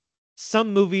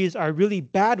 Some movies are really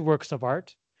bad works of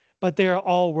art, but they are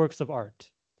all works of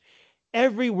art.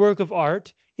 Every work of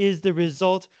art is the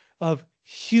result of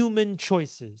human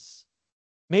choices.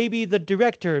 Maybe the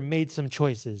director made some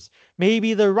choices.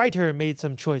 Maybe the writer made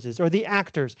some choices, or the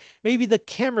actors, maybe the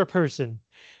camera person.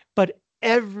 But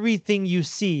everything you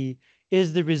see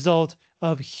is the result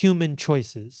of human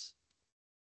choices.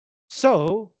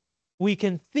 So we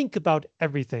can think about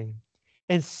everything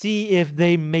and see if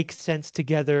they make sense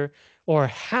together or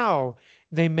how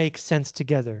they make sense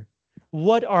together.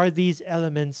 What are these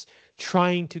elements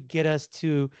trying to get us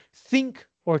to think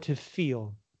or to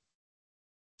feel?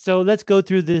 So let's go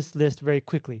through this list very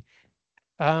quickly.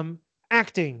 Um,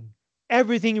 Acting,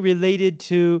 everything related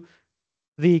to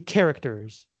the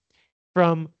characters,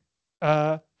 from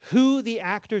who the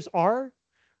actors are.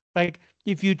 Like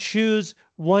if you choose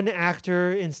one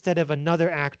actor instead of another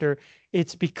actor,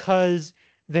 it's because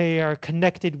they are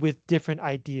connected with different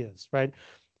ideas, right?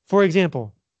 For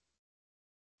example,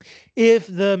 if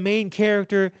the main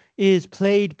character is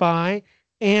played by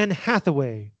Anne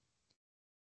Hathaway,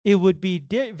 it would be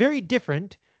very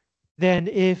different than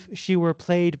if she were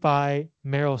played by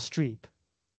Meryl Streep.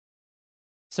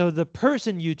 So the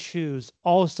person you choose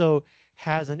also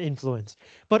has an influence.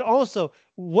 But also,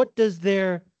 what does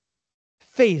their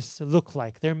face look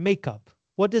like? Their makeup?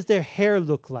 What does their hair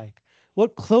look like?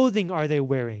 What clothing are they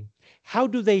wearing? How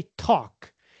do they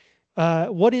talk?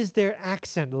 What is their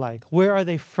accent like? Where are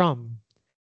they from?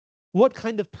 What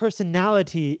kind of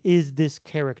personality is this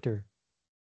character?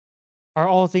 Are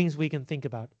all things we can think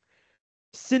about.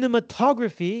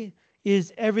 Cinematography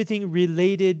is everything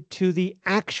related to the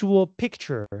actual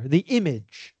picture, the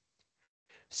image.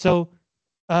 So,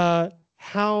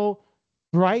 how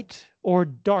bright or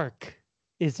dark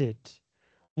is it?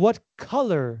 What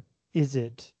color is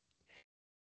it?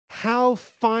 How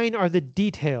fine are the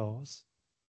details?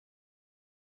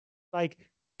 Like,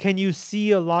 can you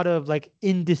see a lot of like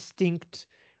indistinct,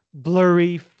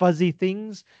 blurry, fuzzy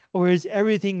things? Or is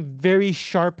everything very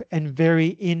sharp and very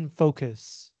in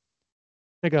focus?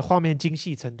 那个画面精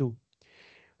细程度.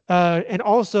 And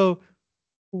also,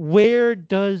 where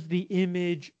does the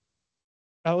image,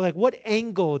 like what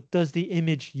angle does the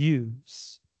image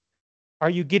use? Are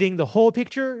you getting the whole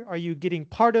picture? Are you getting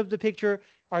part of the picture?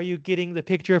 Are you getting the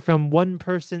picture from one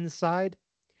person's side?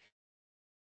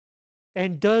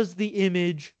 And does the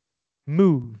image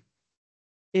move?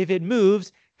 If it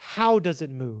moves, how does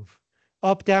it move?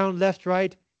 Up, down, left,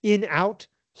 right, in, out,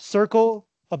 circle,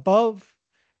 above,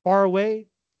 far away?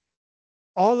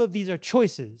 All of these are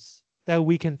choices that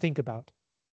we can think about.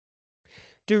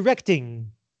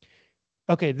 Directing.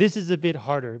 Okay, this is a bit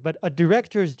harder, but a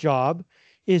director's job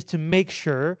is to make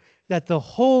sure that the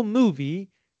whole movie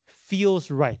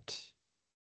feels right.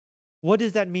 What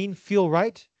does that mean, feel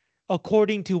right?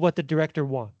 According to what the director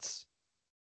wants.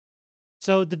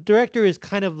 So the director is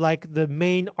kind of like the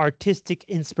main artistic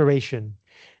inspiration.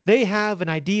 They have an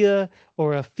idea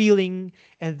or a feeling,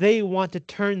 and they want to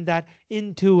turn that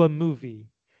into a movie.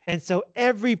 And so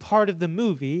every part of the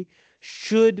movie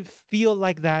should feel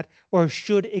like that or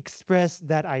should express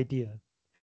that idea.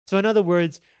 So, in other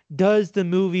words, does the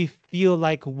movie feel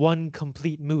like one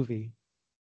complete movie?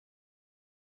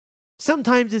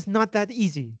 Sometimes it's not that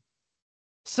easy.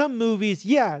 Some movies,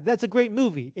 yeah, that's a great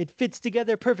movie. It fits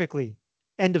together perfectly.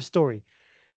 End of story.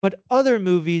 But other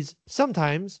movies,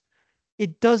 sometimes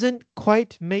it doesn't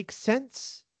quite make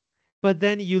sense. But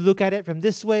then you look at it from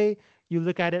this way, you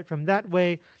look at it from that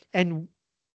way, and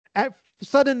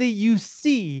suddenly you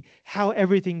see how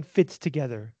everything fits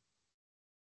together.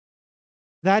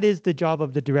 That is the job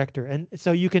of the director. And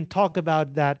so you can talk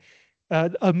about that,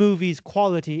 a movie's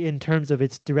quality in terms of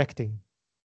its directing.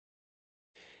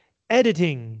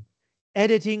 Editing.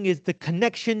 Editing is the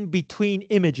connection between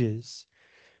images.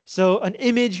 So an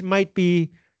image might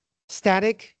be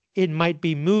static, it might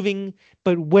be moving,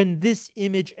 but when this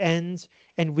image ends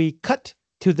and we cut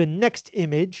to the next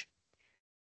image,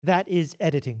 that is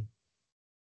editing.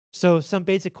 So some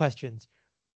basic questions.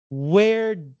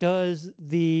 Where does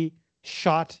the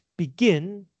shot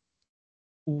begin?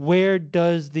 Where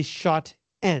does the shot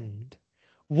end?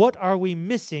 What are we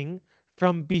missing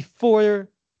from before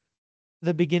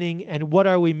the beginning, and what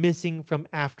are we missing from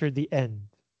after the end?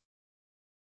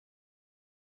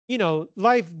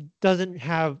 Life doesn't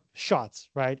have shots,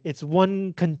 right? It's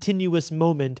one continuous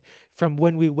moment from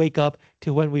when we wake up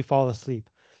to when we fall asleep.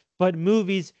 But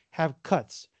movies have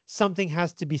cuts. Something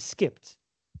has to be skipped.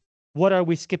 What are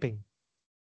we skipping?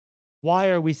 Why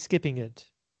are we skipping it?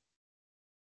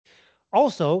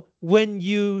 Also, when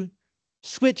you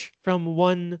switch from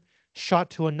one shot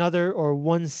to another or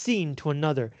one scene to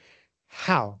another,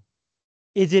 how?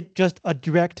 Is it just a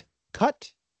direct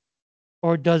cut?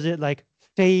 Or does it like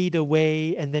fade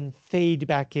away and then fade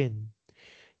back in?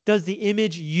 Does the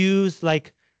image use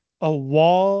like a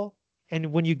wall?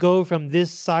 And when you go from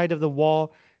this side of the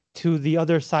wall to the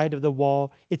other side of the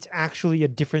wall, it's actually a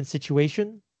different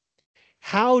situation?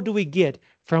 How do we get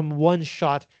from one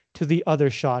shot to the other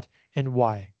shot, and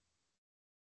why?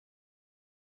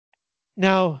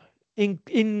 Now,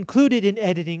 included in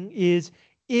editing is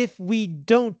if we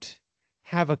don't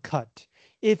have a cut,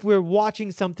 if we're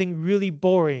watching something really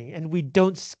boring and we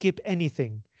don't skip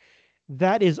anything,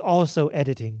 that is also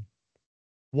editing.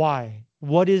 Why?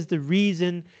 What is the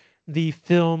reason the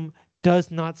film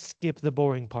does not skip the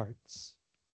boring parts?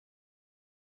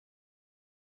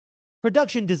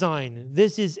 Production design.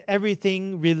 This is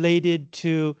everything related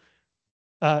to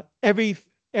uh, every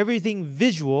everything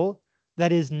visual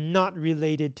that is not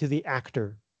related to the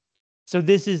actor. So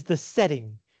this is the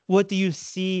setting. What do you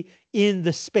see in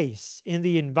the space, in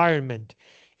the environment?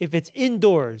 If it's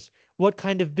indoors, what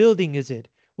kind of building is it?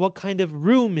 What kind of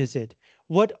room is it?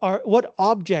 What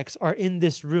objects are in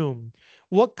this room?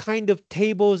 What kind of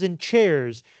tables and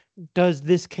chairs does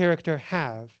this character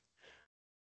have?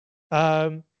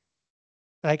 Um,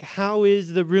 like how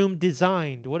is the room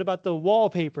designed? What about the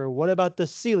wallpaper? What about the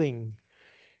ceiling?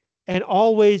 And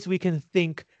always we can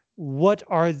think, what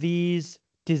are these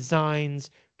designs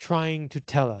trying to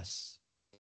tell us?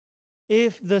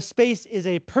 If the space is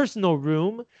a personal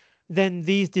room, then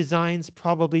these designs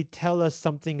probably tell us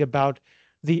something about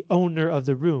the owner of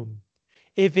the room.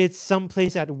 If it's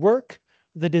someplace at work,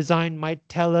 the design might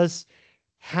tell us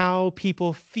how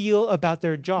people feel about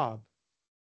their job,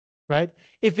 right?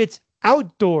 If it's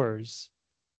outdoors,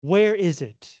 where is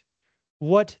it?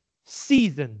 What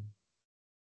season?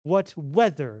 What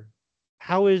weather?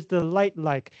 How is the light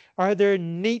like? Are there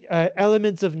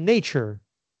elements of nature?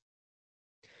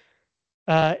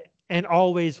 Uh, and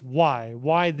always why?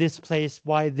 Why this place?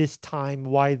 Why this time?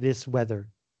 Why this weather?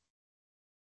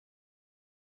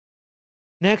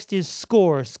 Next is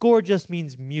score. Score just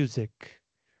means music.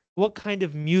 What kind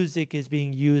of music is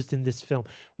being used in this film?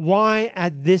 Why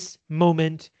at this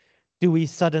moment do we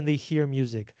suddenly hear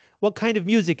music? What kind of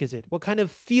music is it? What kind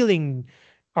of feeling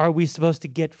are we supposed to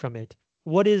get from it?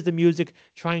 What is the music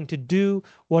trying to do?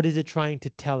 What is it trying to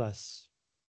tell us?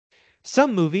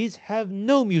 Some movies have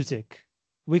no music.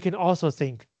 We can also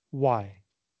think, why?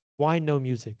 Why no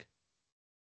music?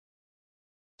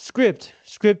 Script.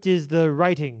 Script is the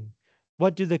writing.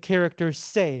 What do the characters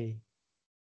say?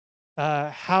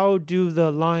 How do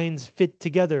the lines fit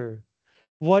together?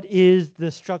 What is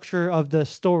the structure of the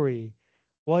story?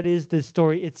 What is the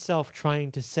story itself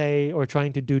trying to say or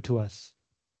trying to do to us?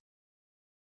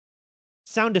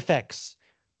 Sound effects.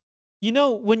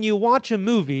 When you watch a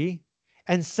movie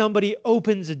and somebody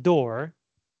opens a door,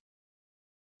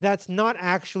 that's not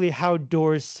actually how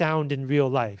doors sound in real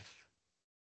life.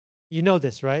 You know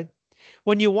this, right?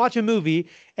 When you watch a movie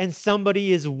and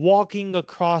somebody is walking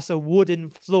across a wooden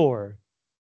floor,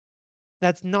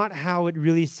 that's not how it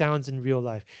really sounds in real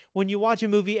life. When you watch a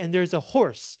movie and there's a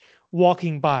horse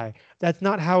walking by, that's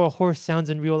not how a horse sounds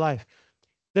in real life.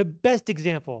 The best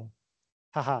example,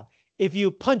 haha, if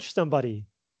you punch somebody,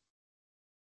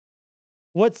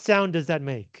 what sound does that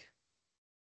make?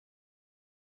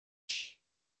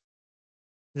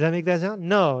 Does that make that sound?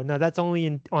 No, no, that's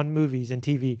only on movies and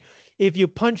TV. If you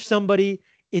punch somebody,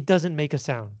 it doesn't make a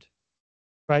sound,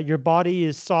 right? Your body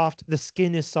is soft, the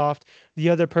skin is soft, the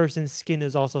other person's skin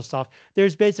is also soft.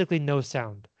 There's basically no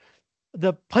sound.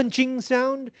 The punching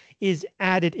sound is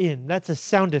added in. That's a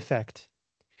sound effect.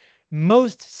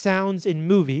 Most sounds in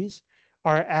movies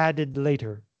are added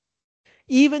later.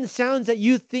 Even sounds that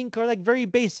you think are like very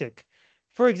basic.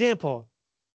 For example,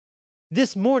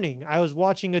 this morning I was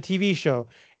watching a TV show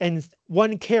and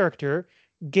one character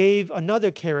gave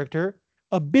another character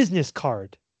a business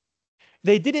card.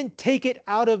 They didn't take it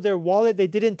out of their wallet, they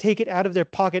didn't take it out of their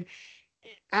pocket.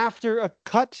 after a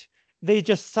cut, they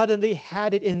just suddenly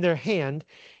had it in their hand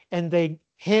and they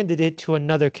handed it to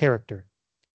another character.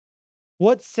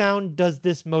 What sound does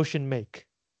this motion make?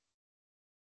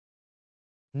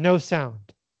 No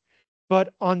sound.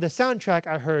 But on the soundtrack,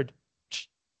 I heard,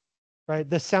 right,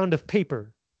 the sound of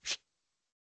paper.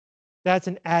 That's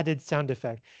an added sound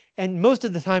effect. And most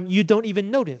of the time, you don't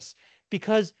even notice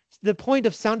because the point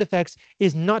of sound effects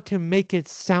is not to make it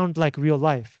sound like real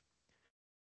life.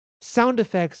 Sound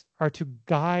effects are to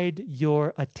guide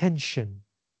your attention.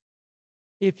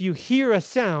 If you hear a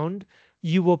sound,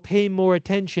 you will pay more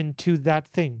attention to that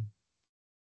thing.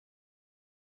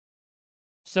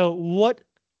 So, what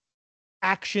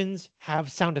actions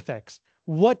have sound effects?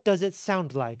 What does it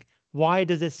sound like? Why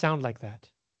does it sound like that?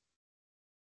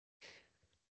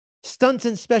 Stunts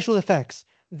and special effects.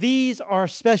 These are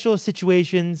special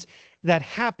situations that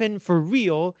happen for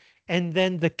real and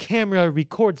then the camera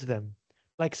records them.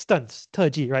 Like stunts, 特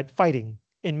技, right? Fighting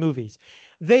in movies.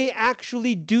 They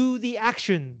actually do the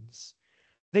actions.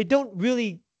 They don't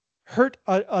really hurt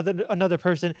another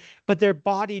person, but their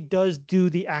body does do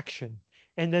the action.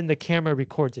 And then the camera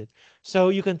records it. So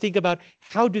you can think about,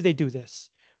 how do they do this?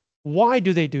 Why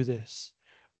do they do this?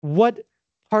 What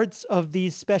parts of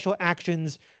these special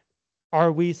actions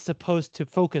are we supposed to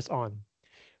focus on?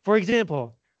 For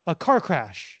example, a car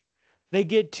crash. They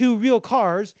get two real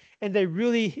cars and they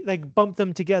really like bump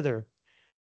them together.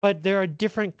 But there are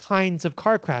different kinds of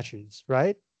car crashes,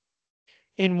 right?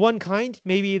 In one kind,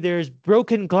 maybe there's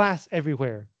broken glass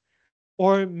everywhere.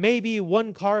 Or maybe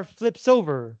one car flips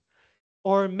over.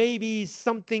 Or maybe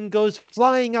something goes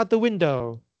flying out the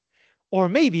window. Or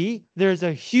maybe there's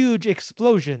a huge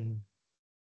explosion.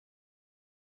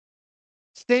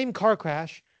 Same car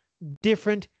crash,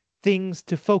 different things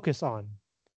to focus on.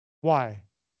 Why?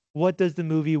 What does the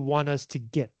movie want us to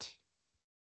get?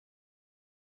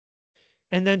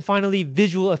 And then finally,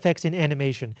 visual effects in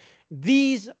animation.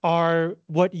 These are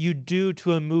what you do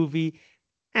to a movie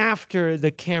after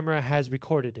the camera has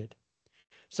recorded it.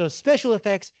 So special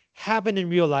effects happen in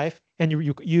real life and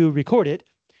you record it.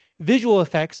 Visual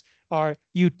effects are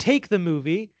you take the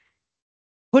movie,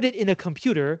 put it in a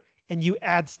computer, and you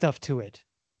add stuff to it.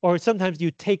 Or sometimes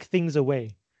you take things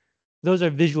away. Those are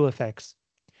visual effects.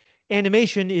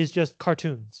 Animation is just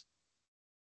cartoons.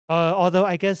 Although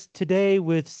I guess today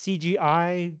with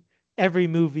CGI, every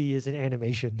movie is an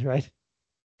animation, right?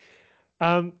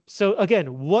 So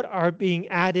again, what are being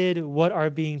added, what are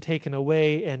being taken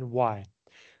away, and why?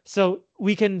 So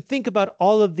we can think about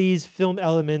all of these film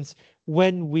elements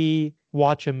when we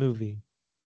watch a movie.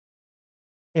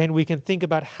 And we can think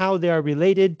about how they are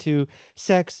related to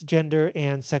sex, gender,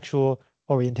 and sexual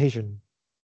orientation.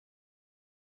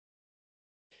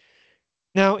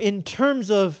 Now, in terms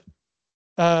of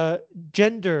uh,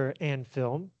 gender and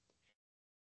film,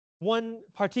 one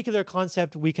particular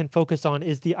concept we can focus on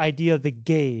is the idea of the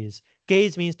gaze.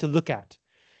 Gaze means to look at.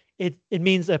 It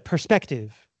means a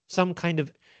perspective, some kind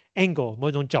of angle, 某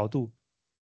种角度.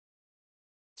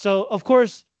 So, of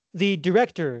course, the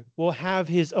director will have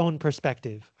his own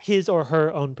perspective, his or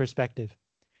her own perspective.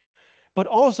 But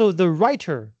also the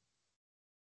writer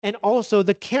and also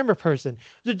the camera person.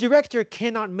 The director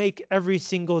cannot make every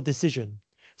single decision.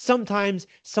 Sometimes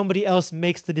somebody else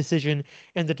makes the decision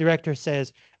and the director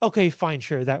says, okay, fine,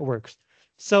 sure, that works.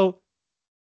 So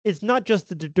it's not just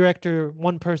the director,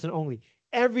 one person only.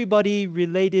 Everybody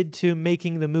related to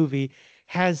making the movie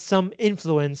has some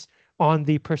influence on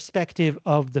the perspective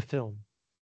of the film.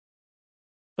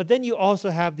 But then you also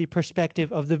have the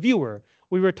perspective of the viewer.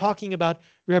 We were talking about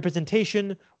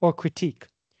representation or critique.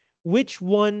 Which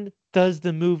one does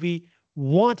the movie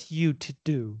want you to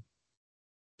do?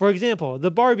 For example,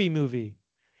 the Barbie movie.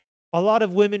 A lot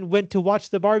of women went to watch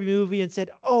the Barbie movie and said,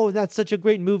 oh, that's such a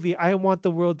great movie. I want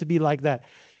the world to be like that.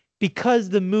 Because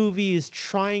the movie is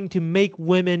trying to make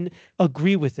women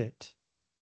agree with it.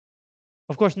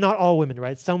 Of course, not all women,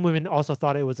 right? Some women also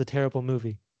thought it was a terrible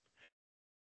movie.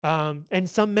 And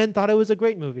some men thought it was a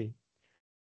great movie.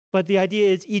 But the idea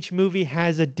is each movie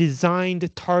has a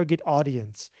designed target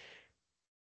audience.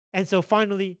 And so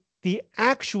finally, the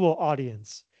actual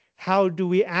audience. How do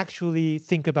we actually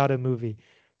think about a movie?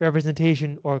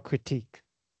 Representation or critique?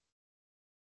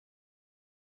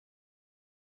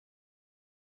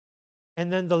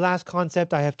 And then the last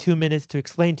concept I have 2 minutes to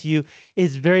explain to you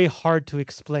is very hard to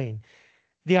explain.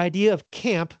 The idea of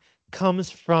camp comes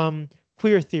from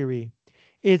queer theory.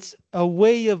 It's a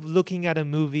way of looking at a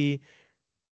movie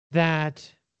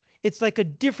that it's like a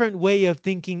different way of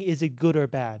thinking, is it good or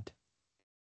bad?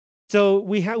 So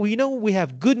we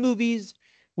have good movies,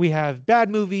 we have bad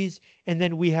movies, and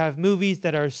then we have movies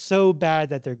that are so bad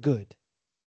that they're good.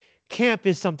 camp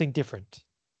is something different.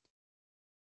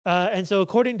 And so,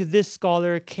 according to this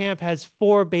scholar, camp has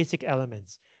four basic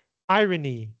elements: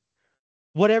 irony,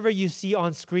 whatever you see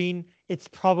on screen, it's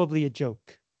probably a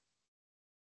joke;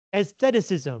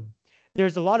 aestheticism,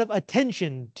 there's a lot of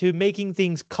attention to making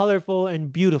things colorful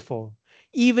and beautiful,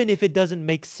 even if it doesn't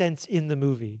make sense in the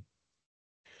movie;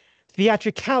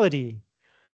 theatricality,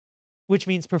 which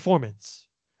means performance.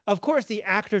 Of course, the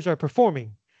actors are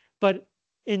performing, but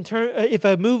if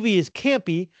a movie is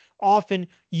campy, often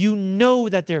you know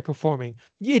that they're performing.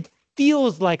 It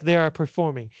feels like they are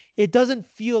performing. It doesn't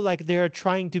feel like they're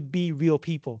trying to be real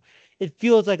people. It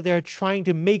feels like they're trying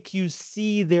to make you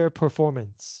see their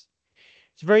performance.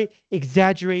 It's very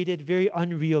exaggerated, very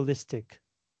unrealistic.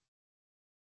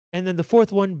 And then the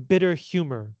fourth one, bitter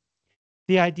humor.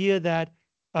 The idea that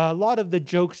a lot of the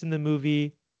jokes in the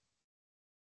movie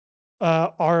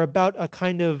are about a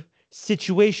kind of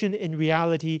situation in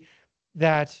reality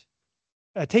that,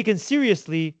 taken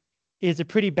seriously, is a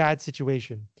pretty bad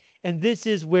situation. And this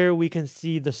is where we can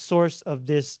see the source of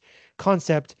this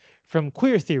concept from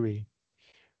queer theory.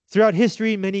 Throughout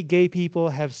history, many gay people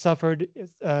have suffered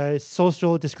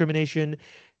social discrimination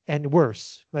and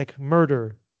worse, like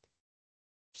murder.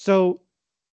 So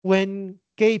when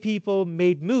gay people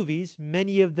made movies,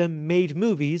 many of them made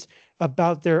movies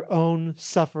about their own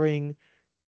suffering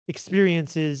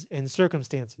experiences and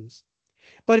circumstances.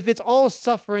 But if it's all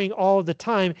suffering all the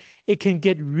time, it can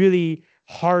get really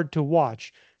hard to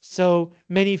watch. So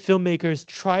many filmmakers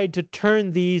tried to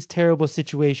turn these terrible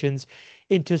situations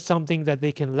into something that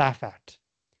they can laugh at,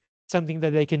 something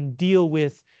that they can deal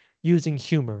with using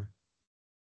humor.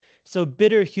 So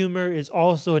bitter humor is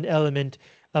also an element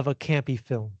of a campy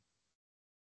film.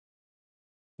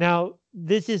 Now,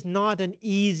 this is not an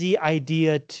easy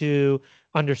idea to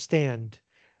understand.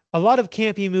 A lot of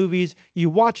campy movies, you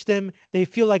watch them, they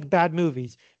feel like bad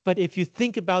movies. But if you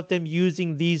think about them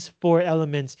using these four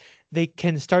elements, they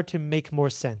can start to make more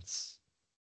sense.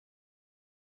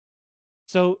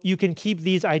 So you can keep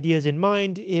these ideas in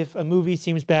mind if a movie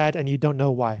seems bad and you don't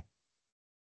know why.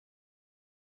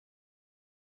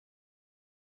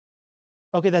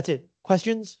 Okay, that's it.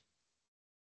 Questions?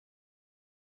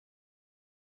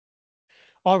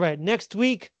 All right, next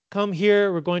week, come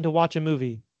here. We're going to watch a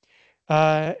movie.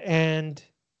 And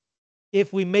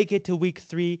if we make it to week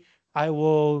 3, I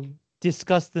will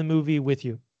discuss the movie with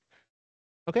you.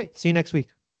 Okay, see you next week.